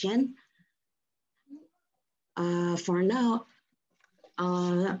presentation. For now,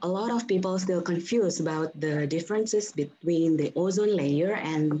 a lot of people still confused about the differences between the ozone layer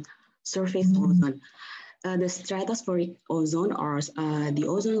and surface ozone. The stratospheric ozone, or the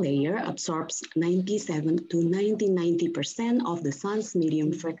ozone layer, absorbs 97 to 90% of the sun's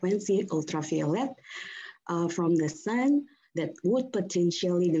medium frequency ultraviolet from the sun that would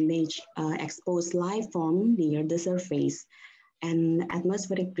potentially damage exposed life form near the surface. And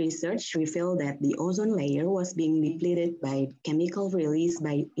atmospheric research revealed that the ozone layer was being depleted by chemical release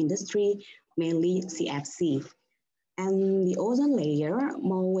by industry, mainly CFC. And the ozone layer,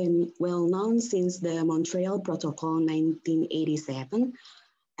 more well known since the Montreal Protocol 1987,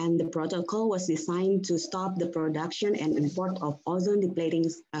 and the protocol was designed to stop the production and import of ozone-depleting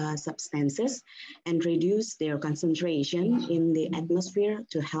substances and reduce their concentration in the atmosphere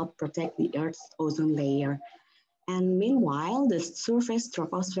to help protect the Earth's ozone layer. And meanwhile, the surface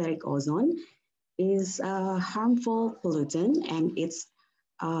tropospheric ozone is a harmful pollutant, and it's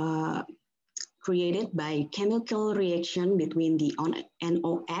created by chemical reaction between the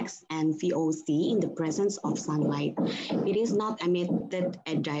NOx and VOC in the presence of sunlight. It is not emitted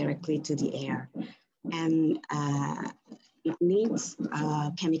directly to the air, and it needs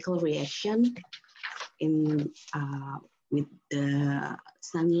chemical reaction in with the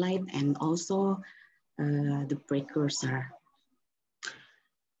sunlight and also the precursor.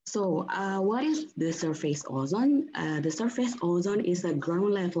 So what is the surface ozone? The surface ozone is a ground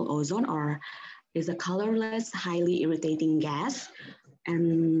level ozone, or is a colorless, highly irritating gas,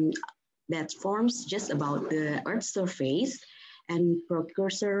 and that forms just about the Earth's surface, and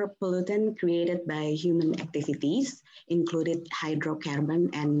precursor pollutant created by human activities included hydrocarbon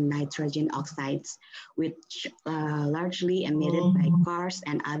and nitrogen oxides, which largely emitted by cars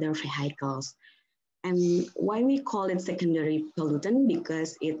and other vehicles. And why we call it secondary pollutant?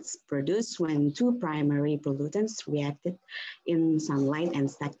 Because it's produced when two primary pollutants reacted in sunlight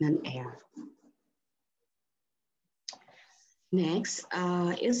and stagnant air. Next,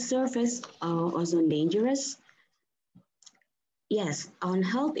 is surface ozone dangerous? Yes, on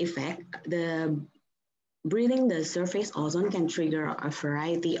health effect, the breathing the surface ozone can trigger a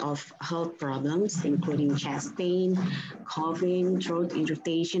variety of health problems, including chest pain, coughing, throat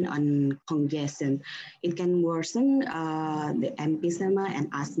irritation, and congestion. It can worsen the emphysema and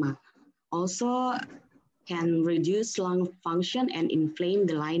asthma. Also, can reduce lung function and inflame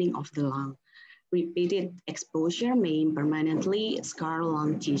the lining of the lung. Repeated exposure may permanently scar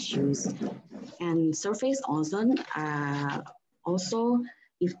lung tissues. And surface ozone also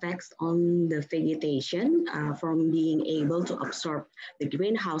effects on the vegetation from being able to absorb the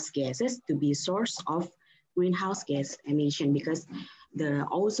greenhouse gases to be source of greenhouse gas emission, because the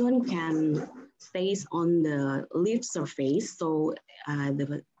ozone can stays on the leaf surface, so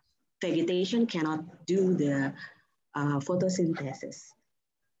the vegetation cannot do the photosynthesis.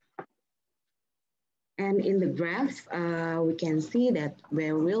 And in the graph, we can see that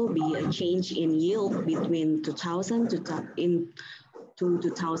there will be a change in yield between 2000 to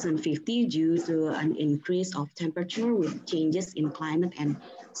 2050 due to an increase of temperature with changes in climate and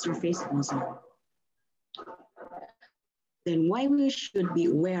surface ozone. Then why we should be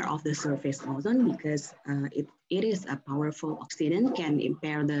aware of the surface ozone? Because it is a powerful oxidant, can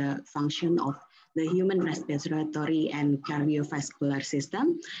impair the function of the human respiratory and cardiovascular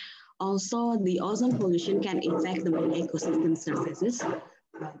system. Also, the ozone pollution can affect the marine ecosystem services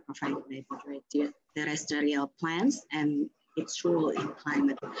provided by terrestrial plants and its role in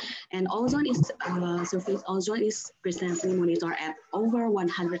climate. And ozone is surface ozone is presently monitored at over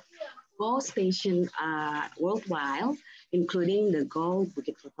 100 GO stations worldwide, including the GO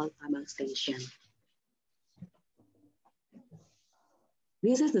Bukit Tabang station.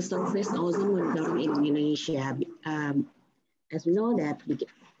 This is the surface ozone monitoring in Indonesia. As we know that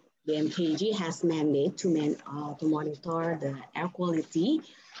the MKG has mandate to monitor the air quality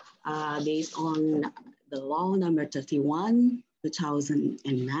based on the law number 31,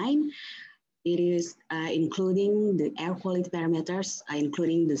 2009. It is including the air quality parameters,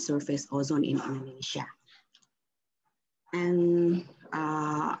 including the surface ozone in Indonesia. And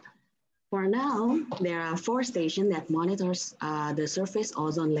for now, there are 4 stations that monitors the surface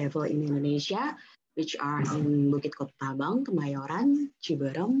ozone level in Indonesia, which are in Bukit Tabang, Kemayoran,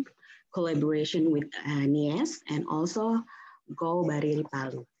 Ciberem, collaboration with NIES, and also Go Bariri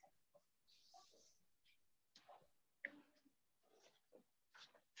Palu.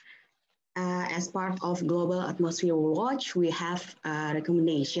 As part of Global Atmosphere Watch, we have a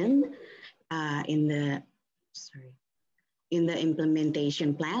recommendation in the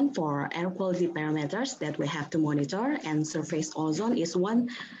implementation plan for air quality parameters that we have to monitor, and surface ozone is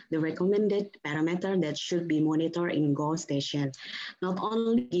the recommended parameter that should be monitored in GO station. Not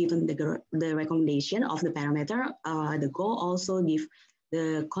only given the recommendation of the parameter, the GO also give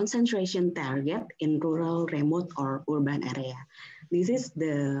the concentration target in rural, remote, or urban area. This is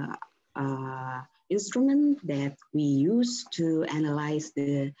the instrument that we use to analyze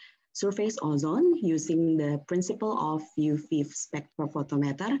the surface ozone using the principle of UV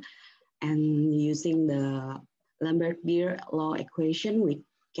spectrophotometer, and using the Lambert-Beer law equation, we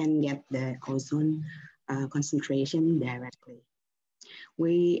can get the ozone concentration directly.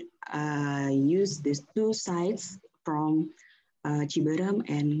 We use these 2 sites from Ciberem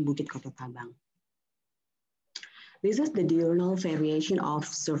and Bukit Tabang. This is the diurnal variation of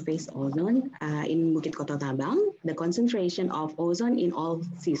surface ozone in Bukit Tabang. The concentration of ozone in all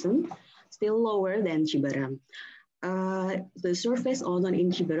seasons still lower than Ciberem. The surface ozone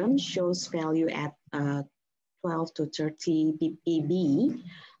in Ciberem shows value at 12 to 30 ppb,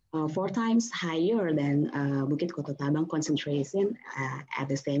 4 times higher than Bukit Tabang concentration at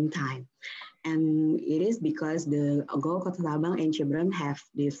the same time. And it is because the Go Tabang and Ciberem have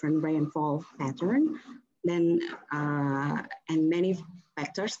different rainfall pattern. Then and many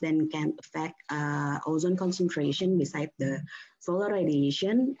factors then can affect ozone concentration besides the solar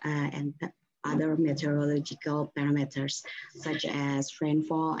radiation and other meteorological parameters such as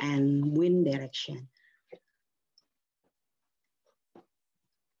rainfall and wind direction.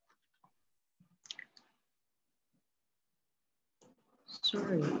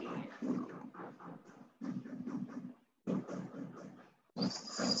 Sorry.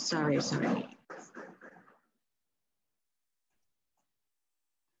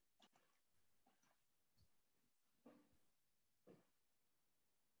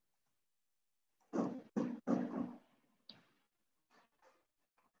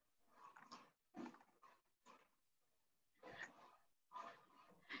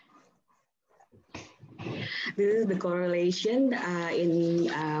 This is the correlation in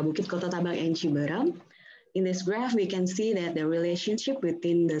Bukit Tabang and Ciberem. In this graph, we can see that the relationship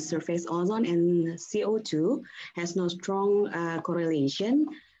between the surface ozone and CO2 has no strong correlation.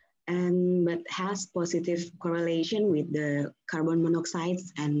 but has positive correlation with the carbon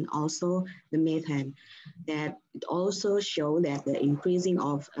monoxides and also the methane. That it also show that the increasing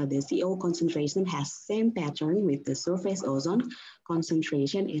of the CO concentration has same pattern with the surface ozone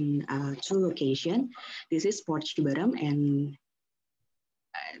concentration in two locations. This is Port Ciberem and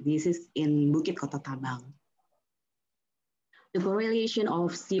this is in Bukit Kota Tabang. The correlation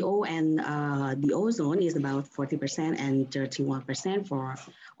of CO and the ozone is about 40% and 31% for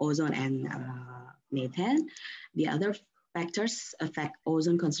ozone and methane. The other factors affect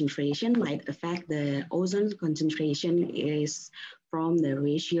ozone concentration might affect the ozone concentration is from the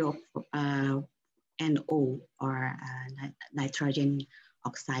ratio of NO or nitrogen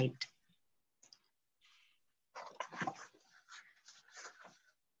oxide.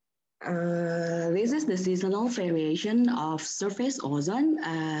 This is the seasonal variation of surface ozone.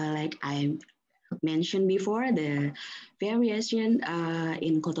 Like I mentioned before, the variation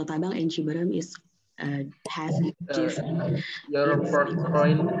in Kota Tabang and Ciberem is has different. Your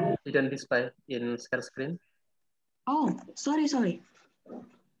PowerPoint didn't display in share screen. Oh, sorry.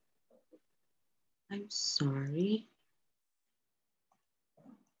 I'm sorry.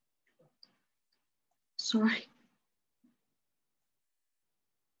 Sorry.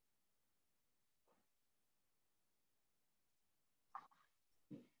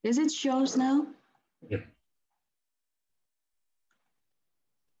 Is it shows now? Yep.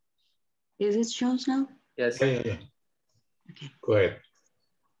 Is it shows now? Yes. Yeah. Okay. Go ahead.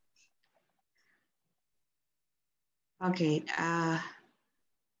 Okay.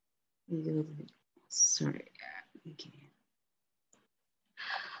 Sorry.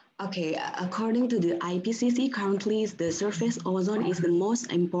 Okay, according to the IPCC, currently the surface ozone is the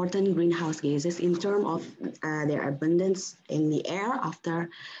most important greenhouse gases in terms of their abundance in the air after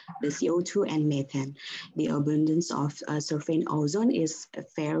the CO2 and methane. The abundance of surface ozone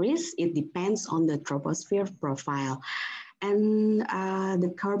varies. It depends on the troposphere profile. And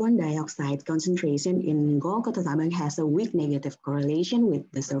the carbon dioxide concentration in Gol Kota Tabang has a weak negative correlation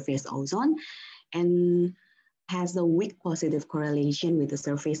with the surface ozone and has a weak positive correlation with the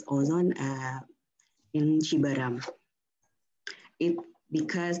surface ozone in Ciberem.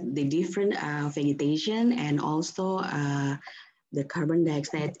 Because the different vegetation and also the carbon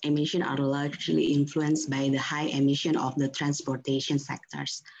dioxide emission are largely influenced by the high emission of the transportation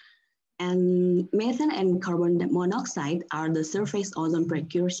sectors. And methane and carbon monoxide are the surface ozone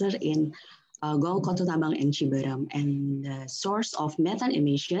precursor in Gol Kota Tabang and Ciberem. And the source of methane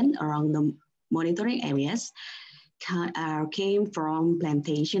emission around the monitoring areas came from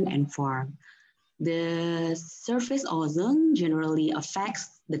plantation and farm. The surface ozone generally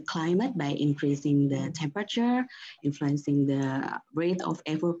affects the climate by increasing the temperature, influencing the rate of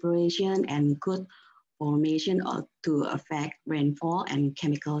evaporation, and could formation to affect rainfall and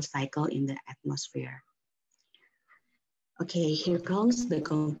chemical cycle in the atmosphere. Okay, here comes the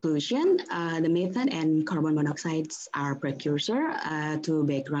conclusion. The methane and carbon monoxides are precursor to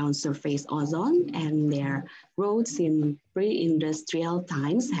background surface ozone, and their roles in pre-industrial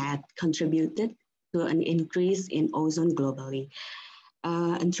times had contributed to an increase in ozone globally.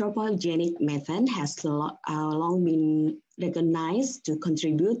 Anthropogenic methane has long been recognized to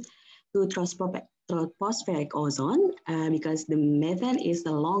contribute to tropospheric ozone because the methane is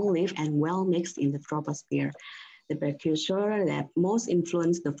long-lived and well mixed in the troposphere. The precursor that most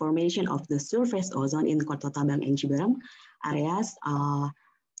influenced the formation of the surface ozone in Kota Tabang and Ciberem areas are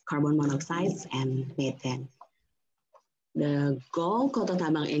carbon monoxides and methane. The Gol, Kota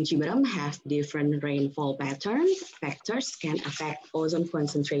Tabang, and Ciberem have different rainfall patterns. Factors can affect ozone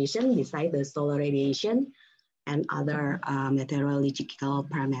concentration besides the solar radiation and other meteorological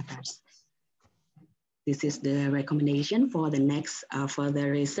parameters. This is the recommendation for the next further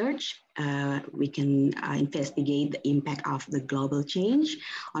research. We can investigate the impact of the global change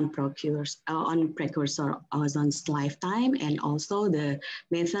on precursor ozone's lifetime and also the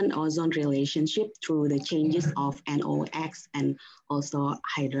methane ozone relationship through the changes of NOx and also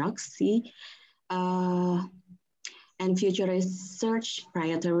hydroxy. And future research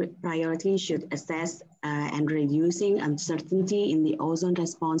priority should assess and reducing uncertainty in the ozone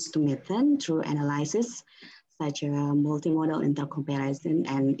response to methane through analysis, such as multimodal intercomparison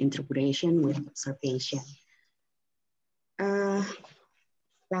and interpretation with observation.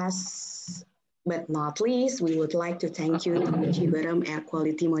 Last but not least, we would like to thank you to the Ciberem Air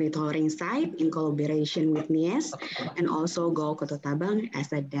Quality Monitoring Site in collaboration with NIES and also Gol Kota Tabang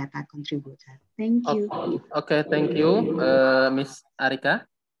as a data contributor. Thank you. Okay, thank you, Miss Arika.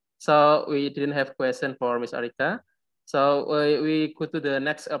 So we didn't have question for Miss Arika. So we go to the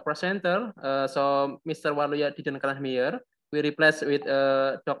next presenter. So Mr. Waluya didn't come here. we replace with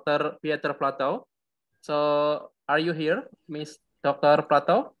Dr. Pieter Plato. So are you here, Miss Dr.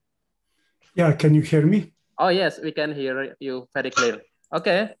 Plato? Yeah, can you hear me? Oh yes, we can hear you very clear.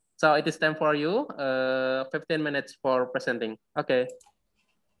 Okay, so it is time for you. 15 minutes for presenting. Okay,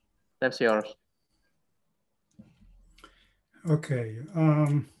 that's yours. Okay.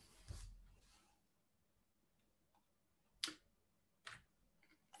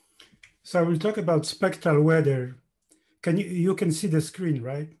 So I will talk about spectral weather. You can see the screen,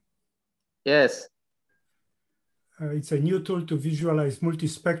 right? Yes. It's a new tool to visualize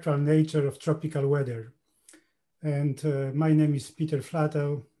multispectral nature of tropical weather. And my name is Peter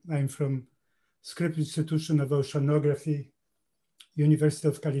Flato. I'm from Scripps Institution of Oceanography, University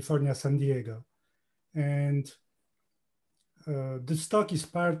of California, San Diego. And this talk is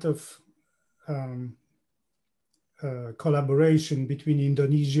part of collaboration between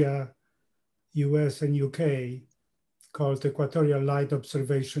Indonesia, US, and UK called Equatorial Light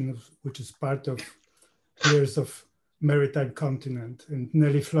Observation, which is part of Years of Maritime Continent. And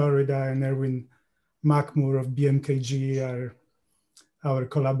Nelly Florida and Erwin Macmoor of BMKG are our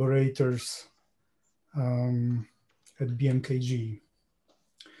collaborators at BMKG.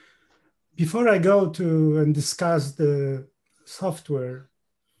 Before I go to and discuss the software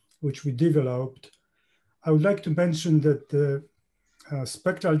which we developed, I would like to mention that the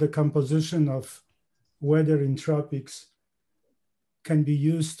spectral decomposition of weather in tropics can be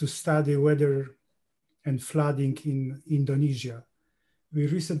used to study weather and flooding in Indonesia. We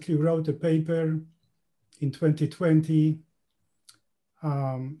recently wrote a paper in 2020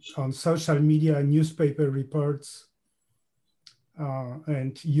 on social media and newspaper reports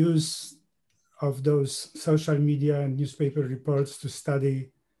and use of those social media and newspaper reports to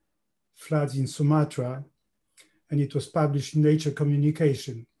study floods in Sumatra. And it was published in Nature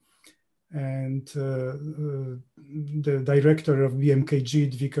Communication. And the director of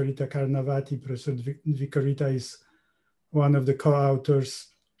BMKG, Dvikorita Karnavati, Professor Dvikorita, is one of the co-authors.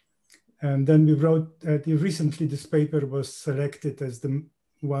 And then we wrote that recently this paper was selected as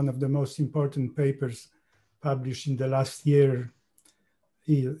one of the most important papers published in the last year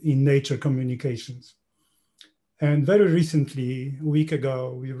in Nature Communications. And very recently, a week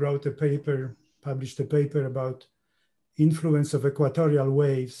ago, we wrote a paper, published a paper about influence of equatorial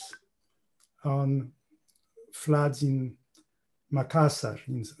waves on floods in Makassar,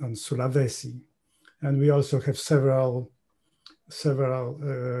 on Sulawesi. And we also have several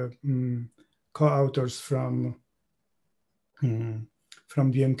co-authors from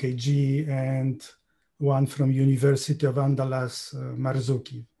BMKG and one from University of Andalus,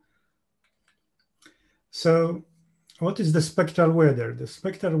 Marzuki. So what is the spectral weather? The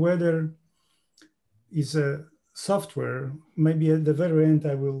spectral weather is a software. Maybe at the very end,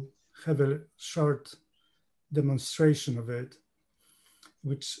 I will have a short demonstration of it,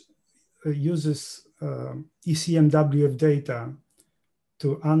 which uses ECMWF data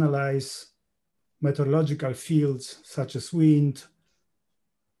to analyze meteorological fields such as wind,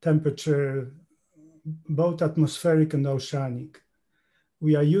 temperature, both atmospheric and oceanic.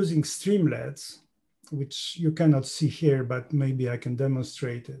 We are using streamlets, which you cannot see here, but maybe I can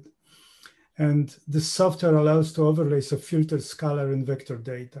demonstrate it. And this software allows to overlays of filtered scalar and vector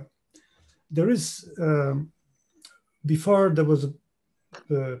data. There is, before there was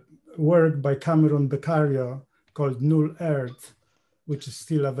work by Cameron Beccario called Null Earth, which is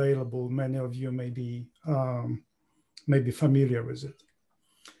still available. Many of you may be familiar with it.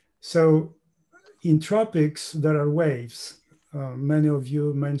 So in tropics, there are waves. Many of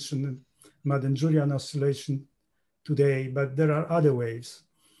you mentioned Madden-Julian oscillation today, but there are other waves.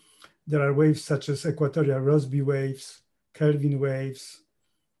 There are waves such as equatorial Rossby waves, Kelvin waves,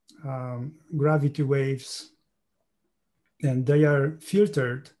 gravity waves, and they are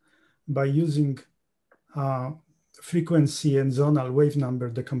filtered by using frequency and zonal wave number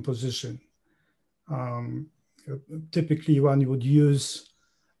decomposition. Typically, one would use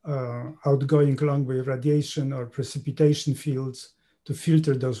outgoing long-wave radiation or precipitation fields to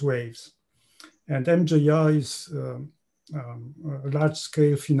filter those waves. And MJR is a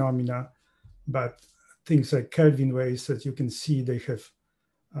large-scale phenomena, but things like Kelvin waves, as you can see, they have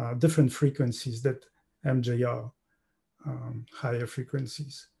different frequencies that MJR, higher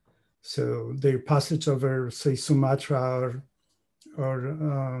frequencies. So their passage over, say, Sumatra or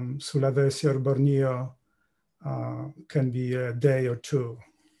Sulawesi or Borneo can be a day or two.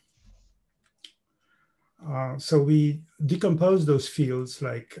 So we decompose those fields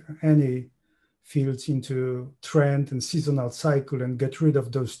like any fields into trend and seasonal cycle and get rid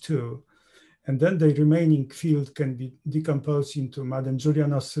of those two. And then the remaining field can be decomposed into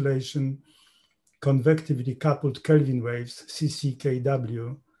Madden-Julian oscillation, convectively coupled Kelvin waves,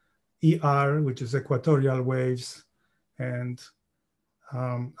 CCKW, ER, which is equatorial waves, and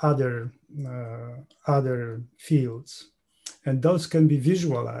other fields. And those can be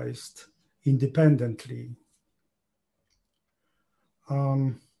visualized independently.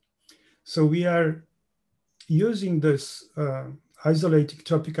 So we are using this isolating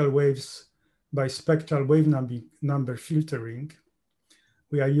tropical waves by spectral wave number filtering.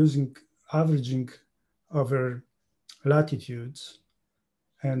 We are using averaging over latitudes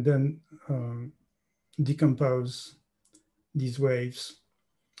and then decompose these waves.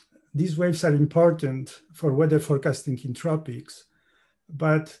 These waves are important for weather forecasting in tropics,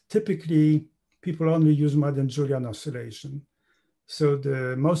 but typically people only use Madden-Julian oscillation. So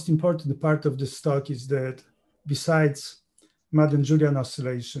the most important part of this talk is that besides Madden-Julian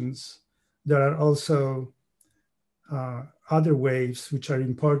oscillations, there are also other waves which are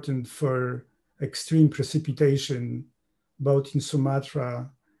important for extreme precipitation, both in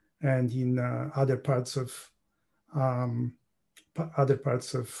Sumatra and in other parts of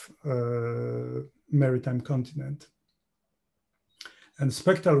maritime continent. And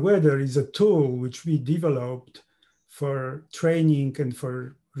spectral weather is a tool which we developed for training and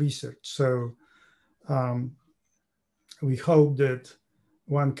for research. So we hope that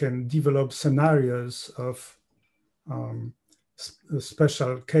one can develop scenarios of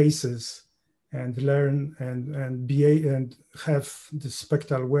special cases and learn and have the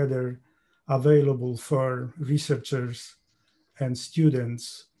spectral weather available for researchers and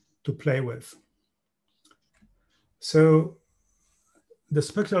students to play with. So the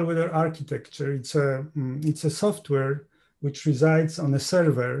spectral weather architecture, it's a software which resides on a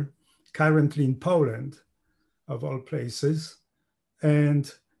server currently in Poland, of all places.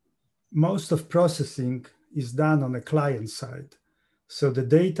 And most of processing is done on the client side. So the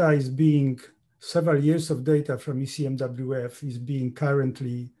data is several years of data from ECMWF is being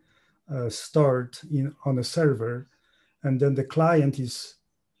currently stored on a server. And then the client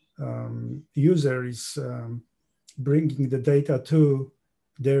user is bringing the data to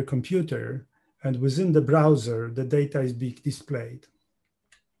their computer, and within the browser, the data is being displayed.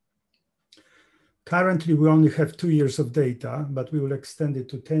 Currently, we only have 2 years of data, but we will extend it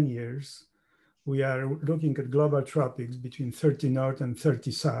to 10 years. We are looking at global tropics between 30 north and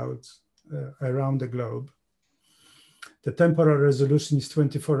 30 south around the globe. The temporal resolution is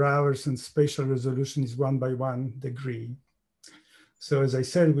 24 hours and spatial resolution is 1 by 1 degree. So as I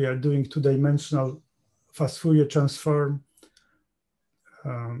said, we are doing two-dimensional fast Fourier transform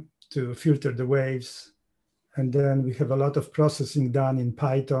to filter the waves. And then we have a lot of processing done in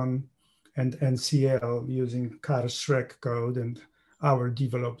Python and NCL using Carl-Schreck code and our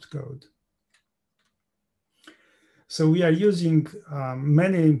developed code. So we are using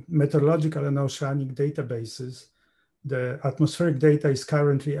many meteorological and oceanic databases. The atmospheric data is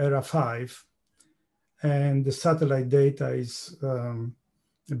currently ERA 5, and the satellite data is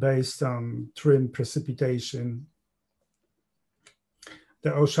based on TRIM precipitation.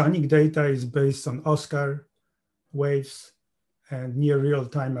 The oceanic data is based on Oscar waves and near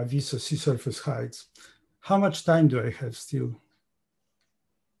real-time Aviso sea surface heights. How much time do I have still?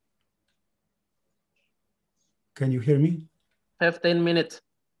 Can you hear me? 15 minutes.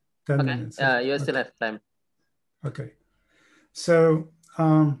 10 okay. minutes. You still have time. Okay. So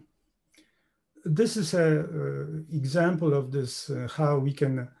this is an example of this, how we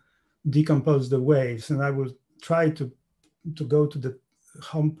can decompose the waves. And I will try to go to the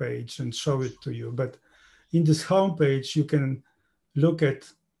homepage and show it to you. But in this homepage, you can look at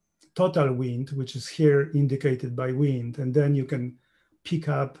total wind, which is here indicated by wind. And then you can pick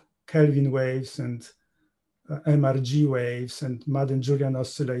up Kelvin waves and MRG waves and Madden-Julian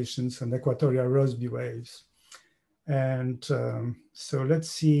oscillations and equatorial Rossby waves. And so let's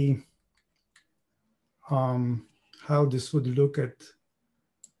see how this would look at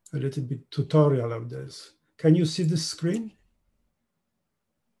a little bit tutorial of this. Can you see the screen?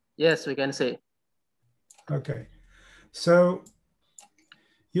 Yes, we can see. Okay. So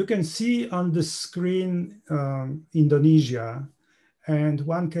you can see on the screen Indonesia, and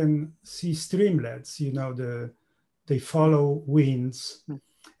one can see streamlets, you know, they follow winds,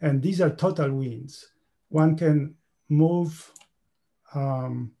 and these are total winds. One can move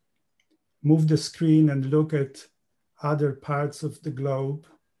the screen and look at other parts of the globe,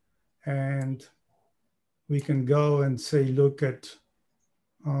 and we can go and say, look at,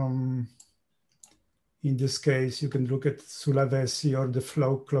 in this case, you can look at Sulawesi or the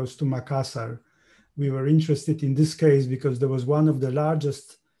flow close to Makassar. We were interested in this case because there was one of the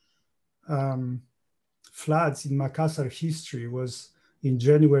largest floods in Makassar history was in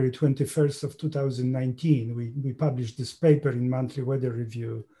January 21st of 2019. We published this paper in Monthly Weather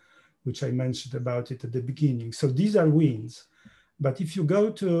Review, which I mentioned about it at the beginning. So these are winds. But if you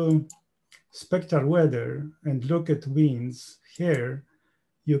go to spectral weather and look at winds here,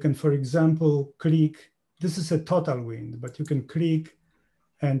 you can, for example, click, this is a total wind, but you can click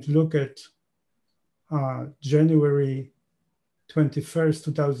and look at January 21st,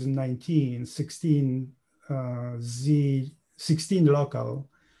 2019, 16 16 local,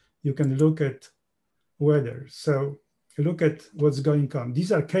 you can look at weather. So look at what's going on.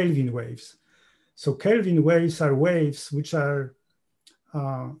 These are Kelvin waves. So Kelvin waves are waves which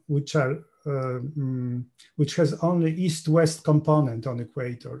has only east-west component on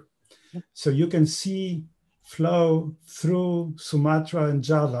equator. So you can see flow through Sumatra and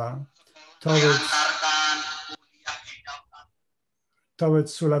Java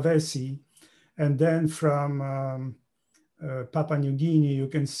towards Sulawesi, and then from Papua New Guinea, you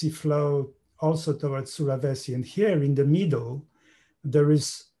can see flow also towards Sulawesi. And here in the middle, there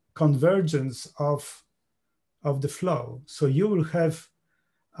is convergence of the flow. So you will have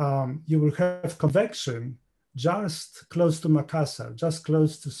convection just close to Makassar, just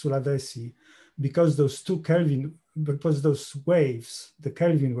close to Sulawesi, because those waves, the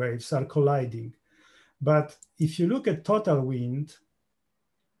Kelvin waves, are colliding. But if you look at total wind,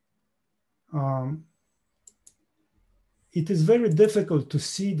 it is very difficult to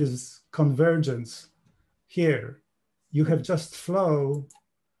see this convergence here. You have just flow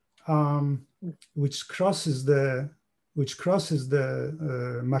which crosses the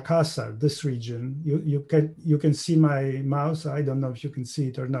Makassar, this region. You can see my mouse. I don't know if you can see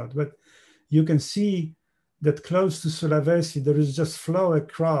it or not, but you can see that close to Sulawesi there is just flow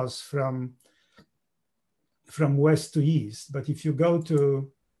across from west to east. But if you go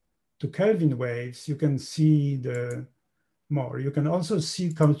to Kelvin waves, you can see more. You can also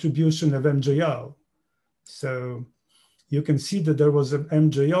see contribution of MJO. So you can see that there was an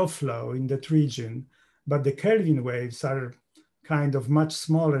MJO flow in that region, but the Kelvin waves are kind of much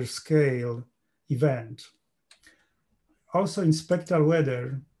smaller scale event. Also in spectral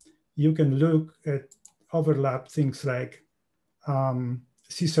weather, you can look at overlap things like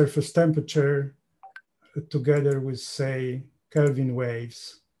sea surface temperature together with, say, Kelvin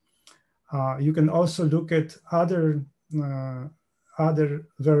waves. You can also look at other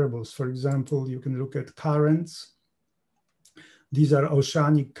variables. For example, you can look at currents. These are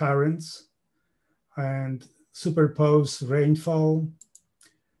oceanic currents, and superpose rainfall.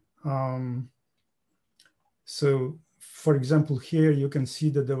 So, for example, here you can see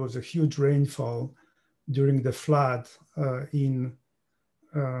that there was a huge rainfall during the flood in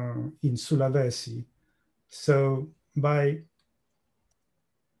Sulawesi. So by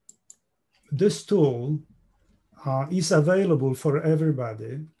this tool is available for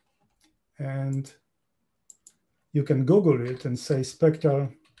everybody, and you can Google it and say spectral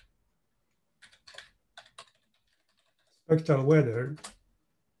weather,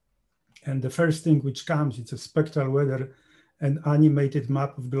 and the first thing which comes, it's a spectral weather and animated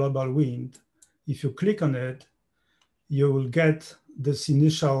map of global wind. If you click on it, you will get this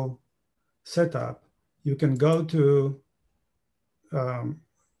initial setup. You can go to a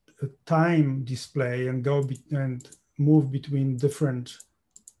time display and go and move between different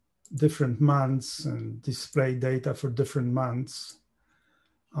months and display data for different months.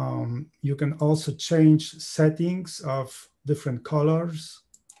 You can also change settings of different colors.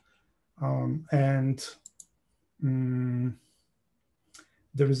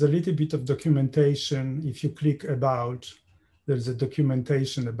 There is a little bit of documentation. If you click about, there's a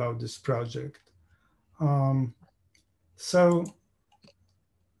documentation about this project. So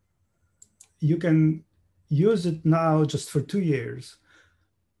you can use it now just for 2 years,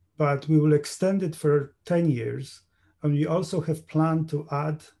 but we will extend it for 10 years. And we also have planned to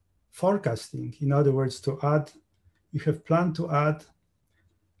add forecasting. In other words, you have planned to add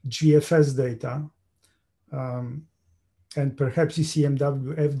GFS data and perhaps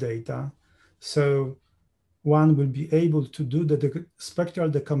ECMWF data. So one will be able to do the spectral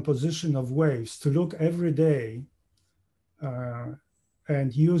decomposition of waves, to look every day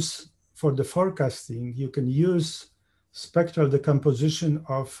and use for the forecasting. You can use spectral decomposition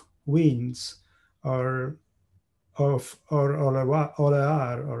of winds or of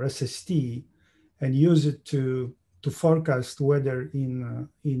OLR or SST and use it to forecast weather in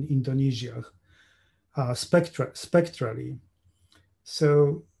Indonesia spectrally.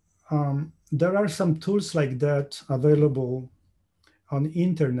 So there are some tools like that available on the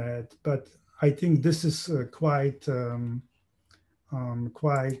internet, but I think this is quite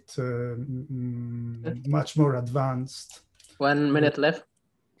much more advanced. 1 minute left.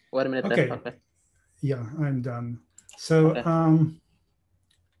 1 minute Okay. left. Okay. Yeah, I'm done. So Okay.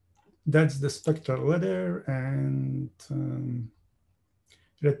 That's the spectral weather, and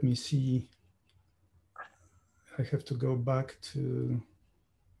let me see. I have to go back to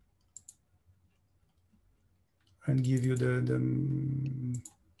and give you the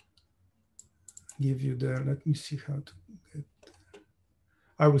let me see how to get.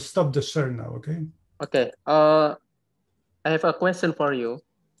 I will stop the share now. Okay. Okay. I have a question for you.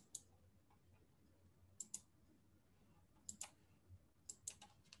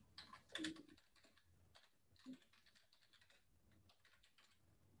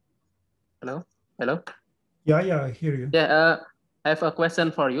 Hello. Hello. Yeah, I hear you. Yeah. I have a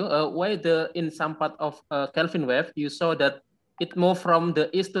question for you. Why in some part of Kelvin wave you saw that it moved from the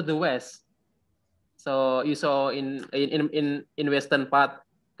east to the west? So you saw in western part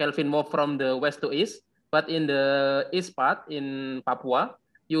Kelvin moved from the west to east, but in the east part in Papua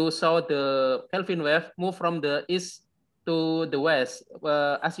you saw the Kelvin wave move from the east to the west.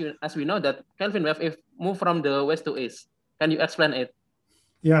 As we know that Kelvin wave if move from the west to east. Can you explain it?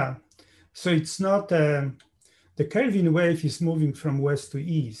 Yeah. So it's not the Kelvin wave is moving from west to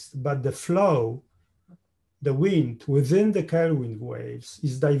east, but the flow, the wind within the Kelvin waves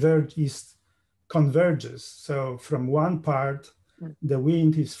is converges. So from one part, the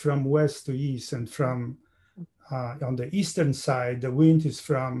wind is from west to east, and from on the eastern side, the wind is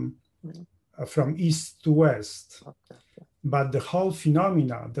from east to west. But the whole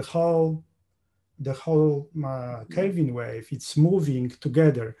phenomena, the whole Kelvin wave, it's moving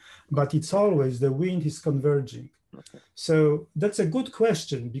together, but it's always the wind is converging. So that's a good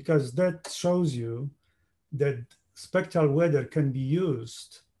question, because that shows you that spectral weather can be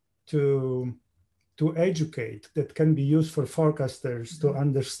used to educate, that can be used for forecasters to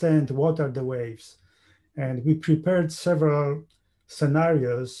understand what are the waves. And we prepared several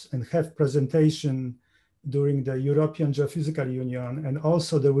scenarios and have presentation during the European Geophysical Union, and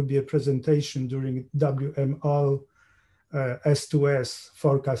also there will be a presentation during WMO S2S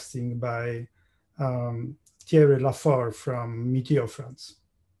forecasting by Thierry Lafort from Meteo France.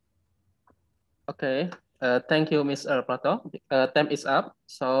 Okay, thank you, Ms. Prato. Time is up,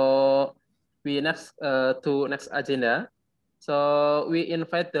 so we next to next agenda. So we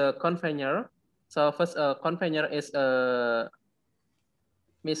invite the convener. So first convener is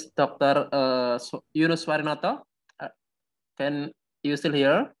Miss Dr. Yunus Warinoto. Can you still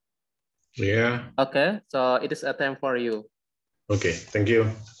hear? Yeah. Okay, so it is a time for you. Okay, thank you,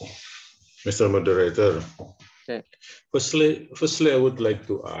 Mr. Moderator. Okay. Firstly, I would like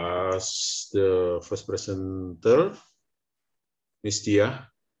to ask the first presenter, Ms. Tia.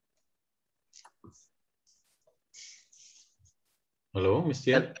 Hello, Ms.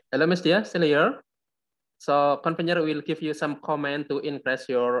 Tia. Hello, Ms. Tia, still here? So convener will give you some comment to increase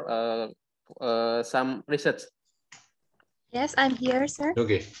your some research. Yes, I'm here, sir.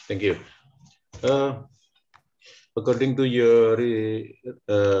 Okay, thank you. According to your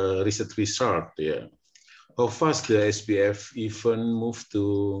research result, yeah, how fast the SPF even move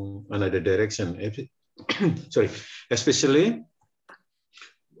to another direction? Sorry, especially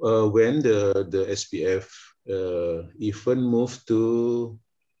when the SPF even move to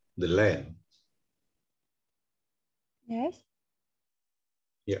the land. Yes.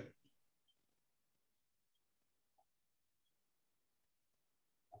 Yeah.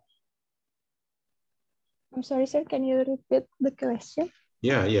 I'm sorry, sir. Can you repeat the question?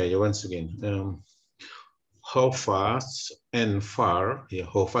 Yeah. Once again, how fast and far? Yeah,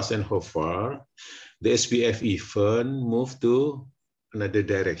 how fast and how far the SPF even move to another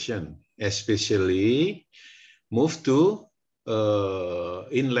direction, especially move to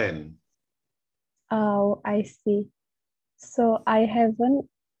inland. Oh, I see. So I haven't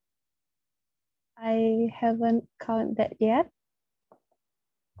counted that yet.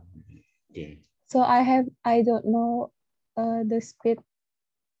 Okay. So I don't know the speed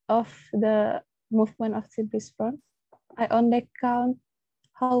of the movement of sea breeze front. I only count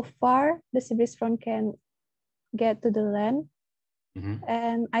how far the sea breeze front can get to the land. Mm-hmm.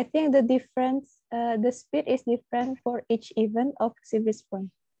 And I think the difference, the speed is different for each event of sea breeze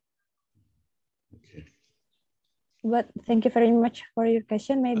front. Okay. But thank you very much for your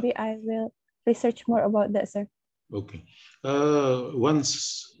question. Maybe I will research more about that, sir. Okay.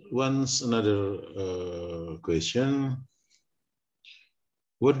 Once another question.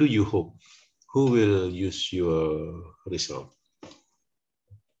 What do you hope? Who will use your result?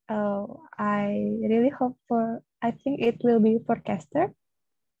 Oh, I really hope I think it will be forecaster,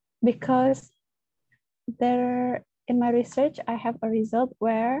 because in my research, I have a result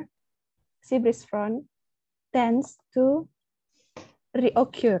where sea breeze front tends to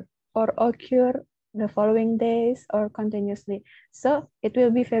reoccur or occur the following days or continuously. So it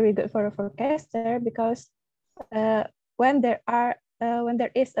will be very good for a forecaster because when there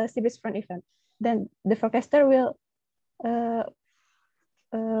is a series front event, then the forecaster will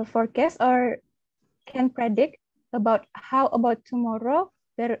forecast or can predict about how about tomorrow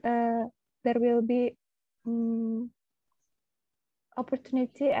there will be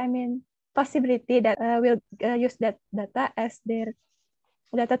opportunity, I mean possibility that will use that data as their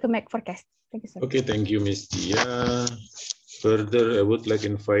data to make forecast. Thank you, sir. Okay, thank you, Ms. Tia. Further, I would like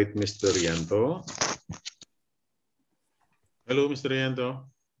to invite Mr. Rianto. Hello, Mr.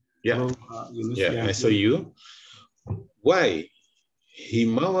 Rianto. Yeah, Hello, Yunus. yeah, I saw you. Why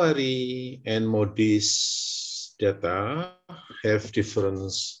Himawari and Moody's data have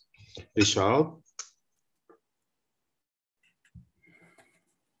different result?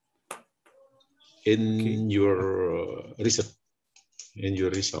 In your research, in your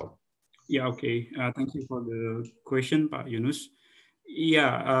result. Yeah, okay. Thank you for the question, Pak Yunus.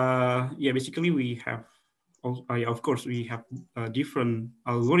 Yeah, basically we have, of course, we have a different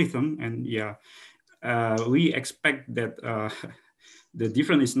algorithm, and yeah, we expect that the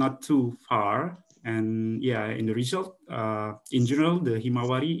difference is not too far. And yeah, in the result, in general, the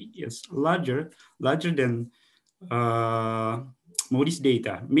Himawari is larger than Moody's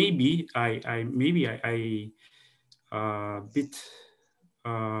data. Maybe I bit.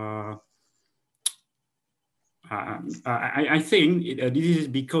 I think this is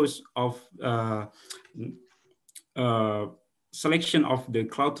because of selection of the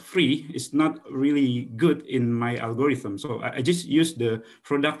cloud free is not really good in my algorithm. So I just use the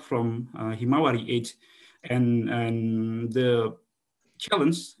product from Himawari Edge, and the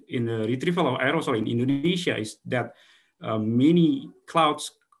challenge in the retrieval of aerosol in Indonesia is that many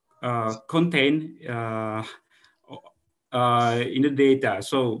clouds contain in the data.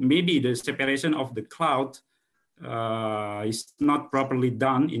 So maybe the separation of the cloud is not properly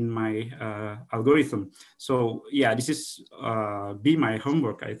done in my algorithm. So yeah, this is be my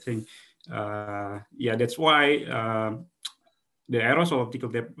homework, I think. Yeah, that's why the aerosol optical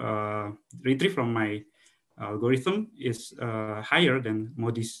depth retrieve from my algorithm is higher than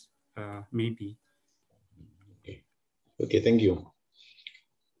Moody's maybe. Okay, thank you.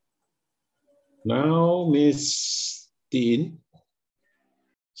 Now, Miss Tin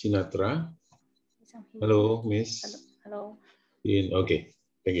Sinatra. Hello, Miss. Hello. Tin. Okay,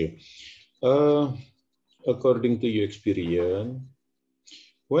 thank you. According to your experience,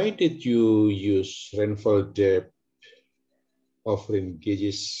 why did you use rainfall depth of rain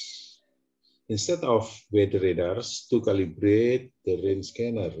gauges instead of weather radars to calibrate the rain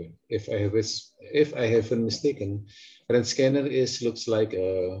scanner? If I haven't mistaken, rain scanner looks like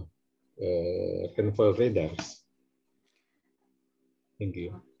a rainfall radars. Thank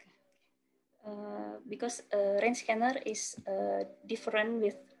you. Because rain scanner is different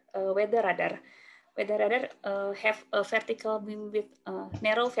with weather radar. Weather radar have a vertical beam width,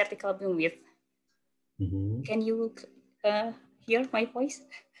 narrow vertical beam width. Mm-hmm. Can you hear my voice?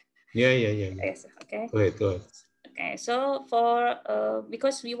 Yeah. Yes. Okay. Go ahead. Okay. So for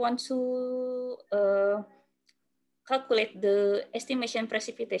because we want to calculate the estimation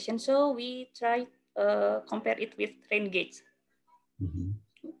precipitation, so we try compare it with rain gauge. Mm-hmm.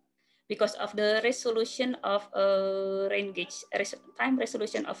 Because of the resolution of rain gauge, time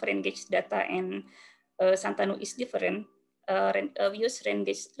resolution of rain gauge data and Santanu is different. We use rain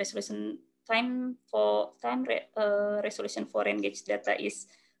gauge resolution resolution for rain gauge data is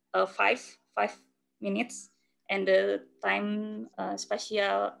 5 minutes, and the time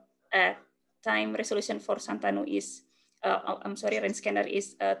spatial time resolution for Santanu is rain scanner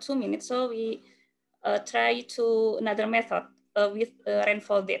is 2 minutes. So we try to another method with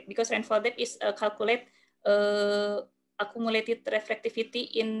rainfall depth, because rainfall depth is calculate accumulated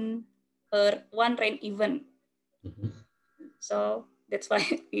reflectivity in one rain event. Mm-hmm. So that's why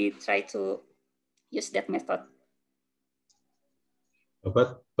we try to use that method.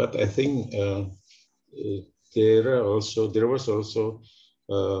 But I think there was also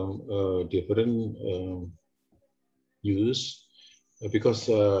different use because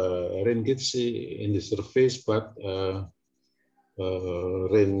rain gauge in the surface, but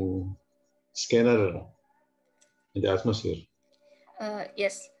rain scanner in the atmosphere.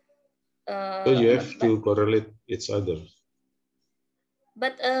 Yes. So you have to correlate each other.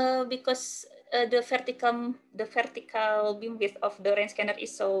 But because the vertical beam width of the rain scanner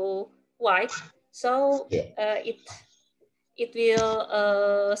is so wide, so it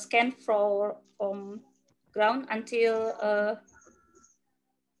will scan from ground until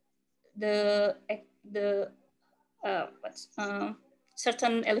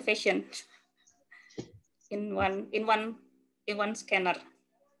certain elevation in one scanner,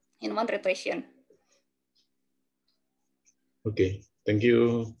 in one rotation. Okay, thank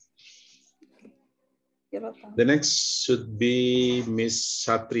you. You're welcome. The next should be Miss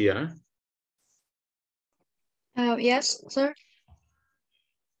Satria. Yes, sir.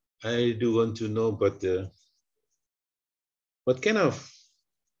 I do want to know about what kind of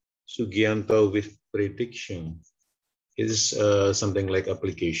Sugianto with prediction? Is something like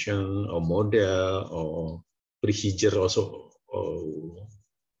application or model or procedure also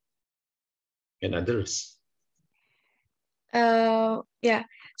and others? Yeah.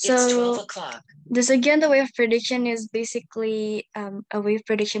 So the Sugianto wave prediction is basically a wave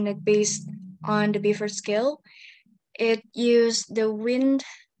prediction that based on the Beaufort scale. It used the wind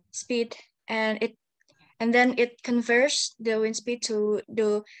speed and then it converts the wind speed to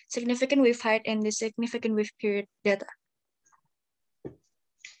the significant wave height and the significant wave period data.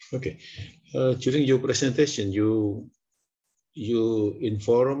 Okay. During your presentation, you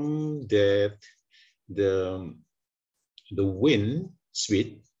inform that the wind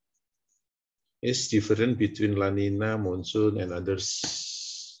speed is different between La Nina, monsoon, and others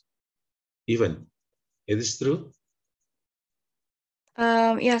even. It is true?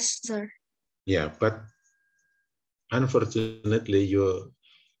 Yes, sir. Yeah, but unfortunately,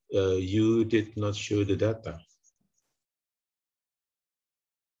 you did not show the data.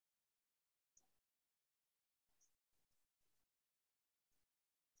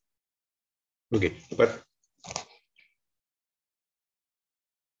 Okay, but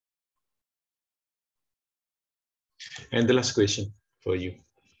and the last question for you.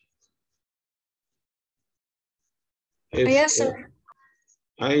 Yes, sir.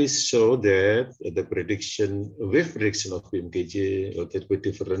 I saw that the wave prediction of BMKG a little bit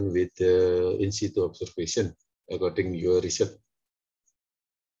different with the in situ observation, according to your research.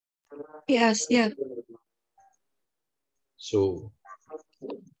 Yes, yeah. So,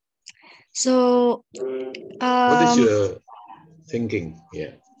 what is your thinking?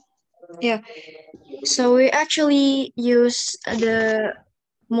 Yeah. Yeah. So we actually use the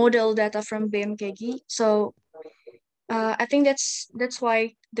model data from BMKG. So I think that's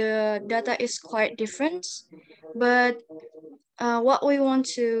why the data is quite different. But what we want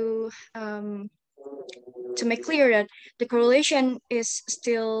to make clear that the correlation is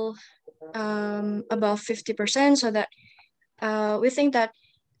still above 50%, so that we think that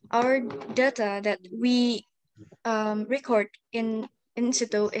our data that we record in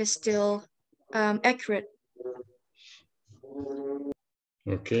situ is still accurate.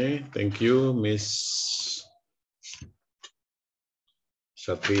 Okay, thank you, Miss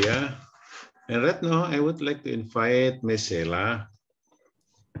Satria. And right now, I would like to invite Miss Sela.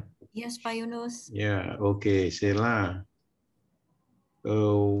 Yes, Pak Yunus. Yeah, okay, Sela.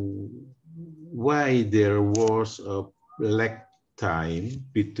 Why there was a lag time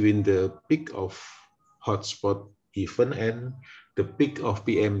between the peak of hotspot event and the peak of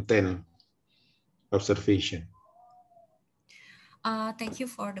PM10 observation? Thank you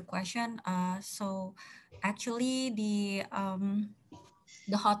for the question. So actually the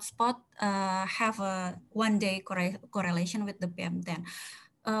hotspot have a 1-day correlation with the PM10.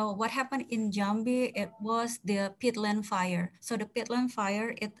 What happened in Jambi, it was the peatland fire. So the peatland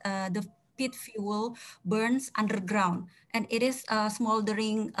fire, the peat fuel burns underground and it is a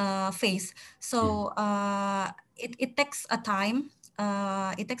smoldering phase. So it takes a time.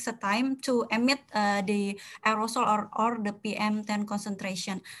 It takes a time to emit the aerosol or the PM10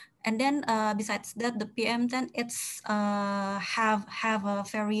 concentration. And then besides that, the PM10 it's have a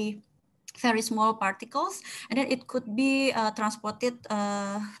very small particles, and then it could be transported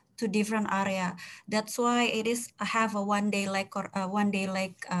to different area. That's why it is have a 1-day lag or 1-day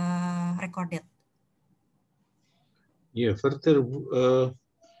lag recorded. Yeah. Further,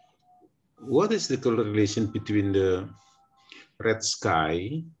 what is the correlation between the red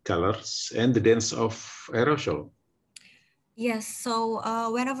sky colors and the dense of aerosol? Yes, so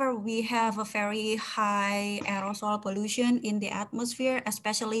whenever we have a very high aerosol pollution in the atmosphere,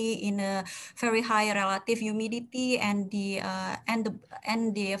 especially in a very high relative humidity, and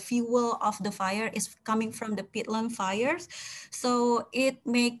the fuel of the fire is coming from the peatland fires, so it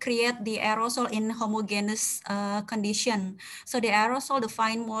may create the aerosol in homogeneous condition. So the aerosol, the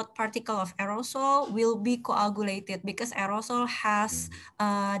fine mote particle of aerosol, will be coagulated because aerosol has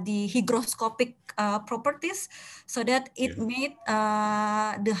the hygroscopic properties, so that it made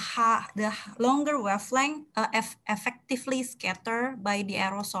the longer wavelength effectively scattered by the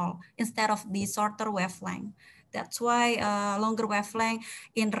aerosol instead of the shorter wavelength. That's why longer wavelength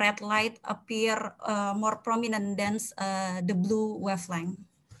in red light appear more prominent than the blue wavelength.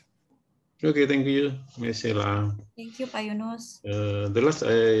 Okay, thank you, Ms. Ella. Thank you, Pak Yunus. The last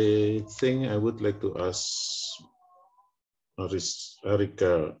thing I would like to ask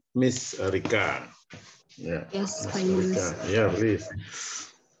Arika, Miss Arika. Yeah. Yes, Miss Pak Yunus. Arika. Yeah, please.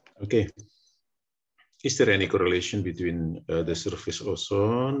 Okay. Is there any correlation between the surface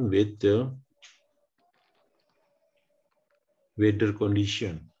ozone with the weather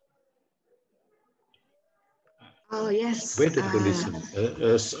condition? Oh, yes. Weather condition.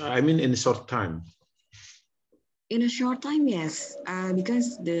 I mean, in a short time. In a short time, yes,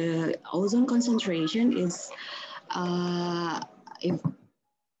 because the ozone concentration is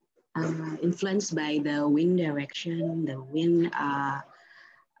influenced by the wind direction, the wind,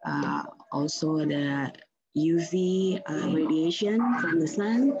 also the UV radiation from the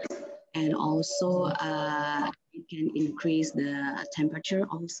sun, and also it can increase the temperature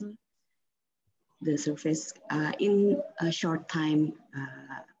also, the surface in a short time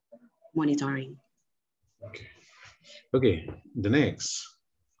monitoring. Okay. Okay, the next.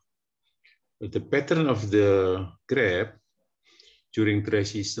 The pattern of the graph during dry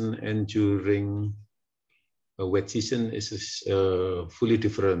season and during a wet season is fully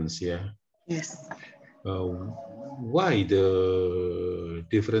different, yeah? Yes. Why the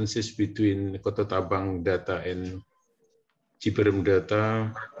differences between Kota Tabang data and Ciberem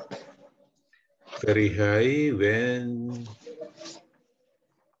data very high when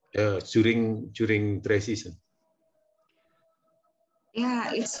during dry season?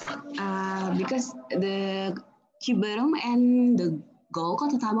 Yeah, it's because the Ciberem and the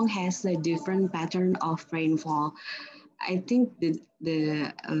Kota Tabang has a different pattern of rainfall. I think the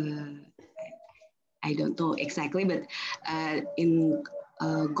I don't know exactly, but in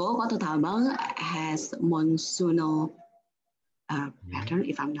Kota Tabang has monsoonal pattern,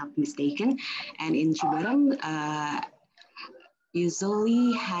 if I'm not mistaken, and in Ciberem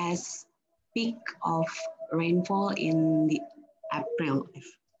usually has peak of rainfall in the April, if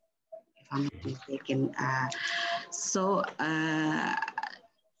I'm not mistaken. So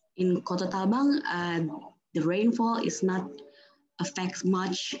in Kota Tabang, the rainfall is not affects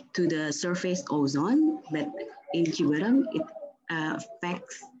much to the surface ozone, but in Ciberem it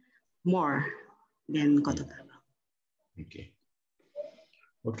affects more than Kota Tabang. Okay.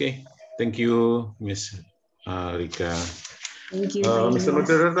 Okay. Thank you, Miss Rika. Thank you, Mr.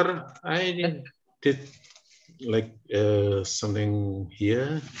 Moderator. I did like something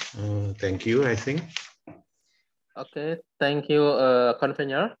here. Thank you, I think. Okay, thank you,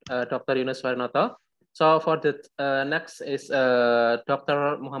 convener, Dr. Yunus Warnoto. So for the next is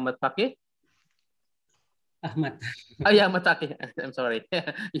Dr. Muhammad Fakih. Ahmad. Oh yeah, Ahmad Fakih. I'm sorry.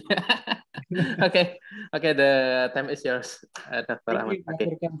 Okay, okay. The time is yours, Dr. Ahmad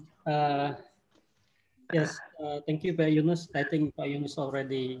Fakih. Yes, thank you, Pak Yunus. I think Pak Yunus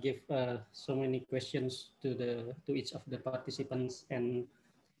already gave so many questions to each of the participants, and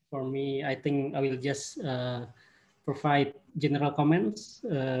for me, I think I will just provide general comments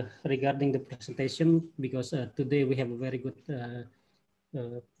regarding the presentation, because today we have a very good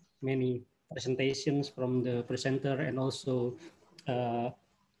many presentations from the presenter, and also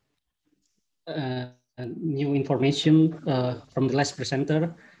new information from the last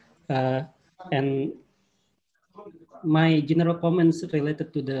presenter, and my general comments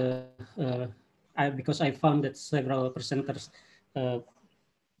related to the because I found that several presenters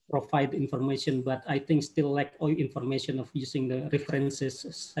provide information, but I think still lack all information of using the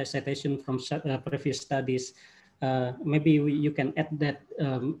references citation from previous studies. Maybe you can add that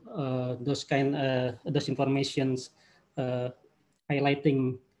those informations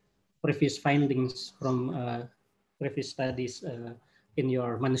highlighting previous findings from previous studies in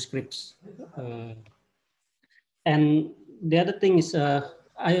your manuscripts. And the other thing is,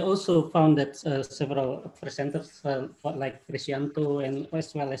 I also found that several presenters like Krisyanto, and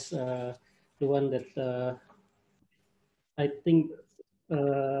as well as the one that I think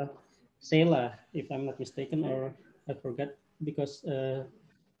Sela, if I'm not mistaken, or I forgot, because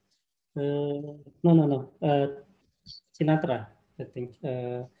Sinatra, I think.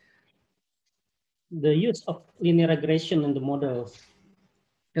 The use of linear regression in the model,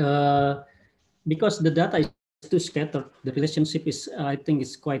 because the data is too scattered, the relationship is, I think,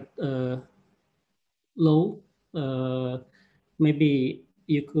 is quite low. Maybe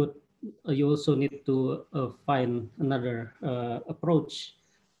you also need to find another approach,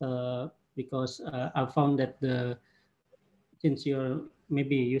 because I found that since you're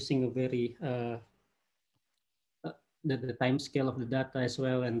maybe using a very the time scale of the data as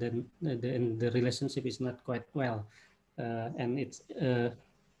well, and then the relationship is not quite well, and it's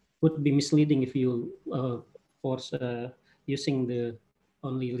would be misleading if you force using the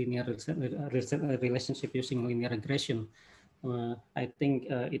only linear relationship using linear regression. I think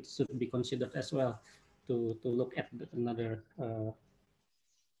it should be considered as well to look at another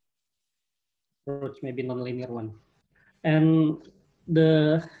approach, maybe non-linear one. And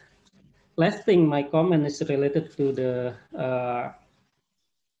the last thing, my comment is related to the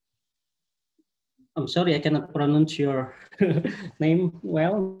I'm sorry, I cannot pronounce your name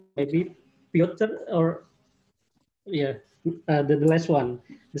well. Maybe Piotr or yeah, the last one,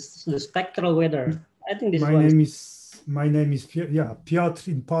 the spectral weather. I think this my one. name is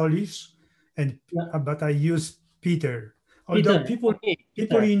Piotr in Polish, and but I use Peter. Although Peter, people okay,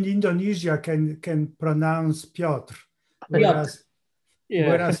 people Peter. in Indonesia can pronounce Piotr, Piotr.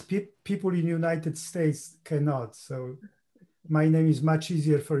 whereas people in United States cannot. So my name is much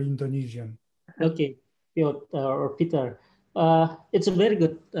easier for Indonesian. Okay, Piotr or Peter. It's a very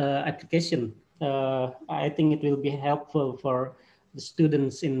good application. I think it will be helpful for the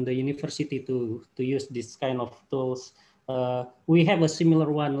students in the university to use this kind of tools. We have a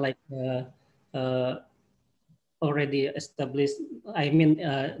similar one like already established. I mean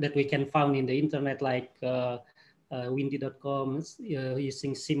that we can find in the internet like windy.com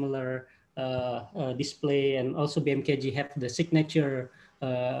using similar display, and also BMKG have the signature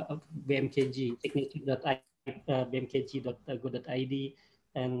of BMKG, signature.bmkg.go.id,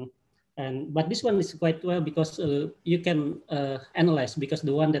 and but this one is quite well because you can analyze, because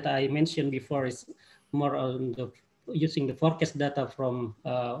the one that I mentioned before is more on the using the forecast data from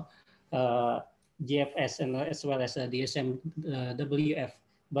GFS and as well as DSM WF.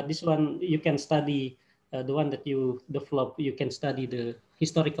 But this one you can study the one that you develop. You can study the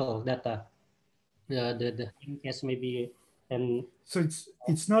historical data, the MKS maybe, and so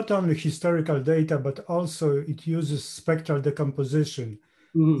it's not only historical data, but also it uses spectral decomposition.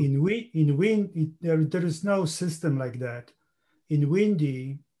 In wind, there is no system like that. In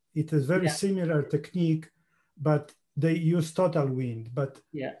windy, it is very similar technique, but they use total wind. But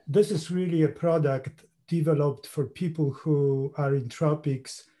this is really a product developed for people who are in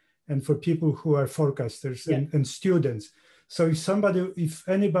tropics and for people who are forecasters and students. So if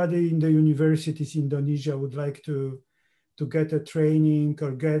anybody in the universities in Indonesia would like to get a training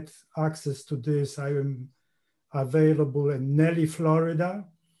or get access to this, I am available in Nelly, Florida.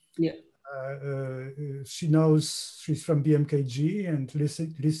 She knows, she's from BMKG and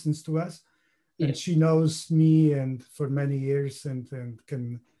listens to us. And she knows me and for many years and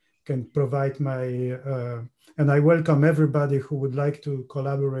can provide my, and I welcome everybody who would like to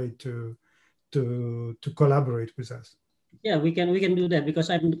collaborate to collaborate with us. Yeah, we can do that, because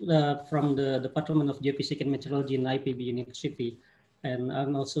I'm from the Department of Geophysics and Meteorology in IPB University, and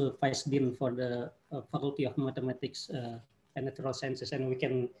I'm also Vice Dean for the Faculty of Mathematics and Natural Sciences, and we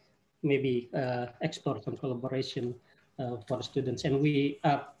can maybe explore some collaboration for students. And we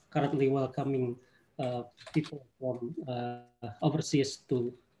are currently welcoming people from overseas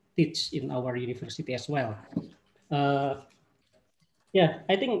to teach in our university as well. Yeah,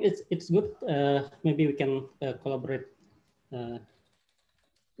 I think it's good. Maybe we can collaborate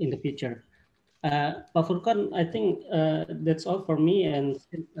in the future. Pak Furqan, I think that's all for me, and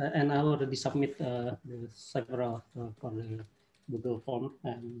I already submit the several for the Google form.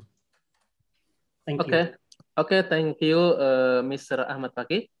 And thank you. Okay, thank you, Mr. Ahmad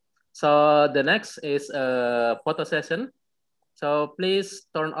Fakih. So the next is a photo session. So please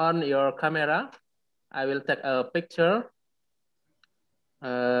turn on your camera. I will take a picture.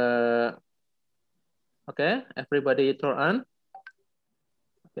 Okay, everybody turn on.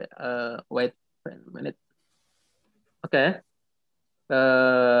 Okay, wait a minute. Okay,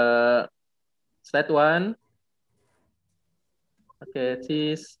 slide one. Okay,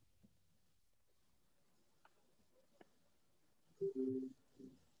 cheese.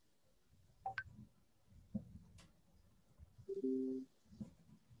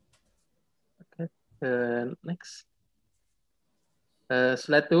 Okay, next.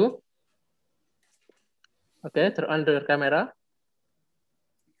 Slide two. Okay, turn on the camera.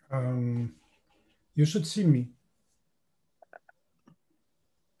 You should see me.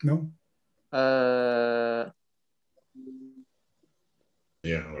 No?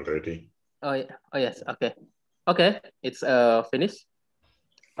 Yeah, already. Oh, yeah. Oh yes, okay. Okay, it's finished.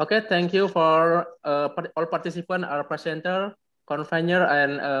 Okay, thank you for all participants, our presenter, convener,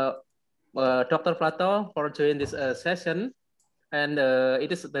 and Dr. Plato for joining this session. And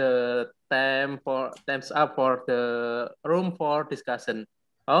it is the time's up for the room for discussion.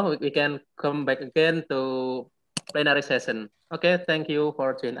 Oh, we can come back again to plenary session. Okay, thank you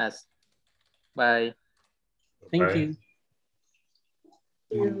for joining us. Bye. Thank Bye. you.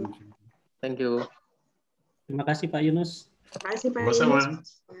 Thank you. Terima kasih Pak Yunus. Terima kasih Pak Sama-sama. Yunus.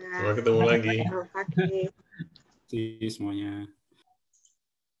 Sampai ketemu lagi. Selamat pagi. Terima kasih semuanya.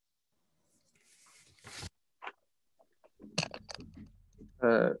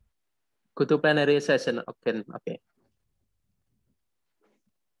 Go to plenary session again. Okay.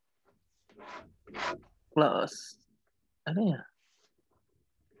 Close. Ada ya?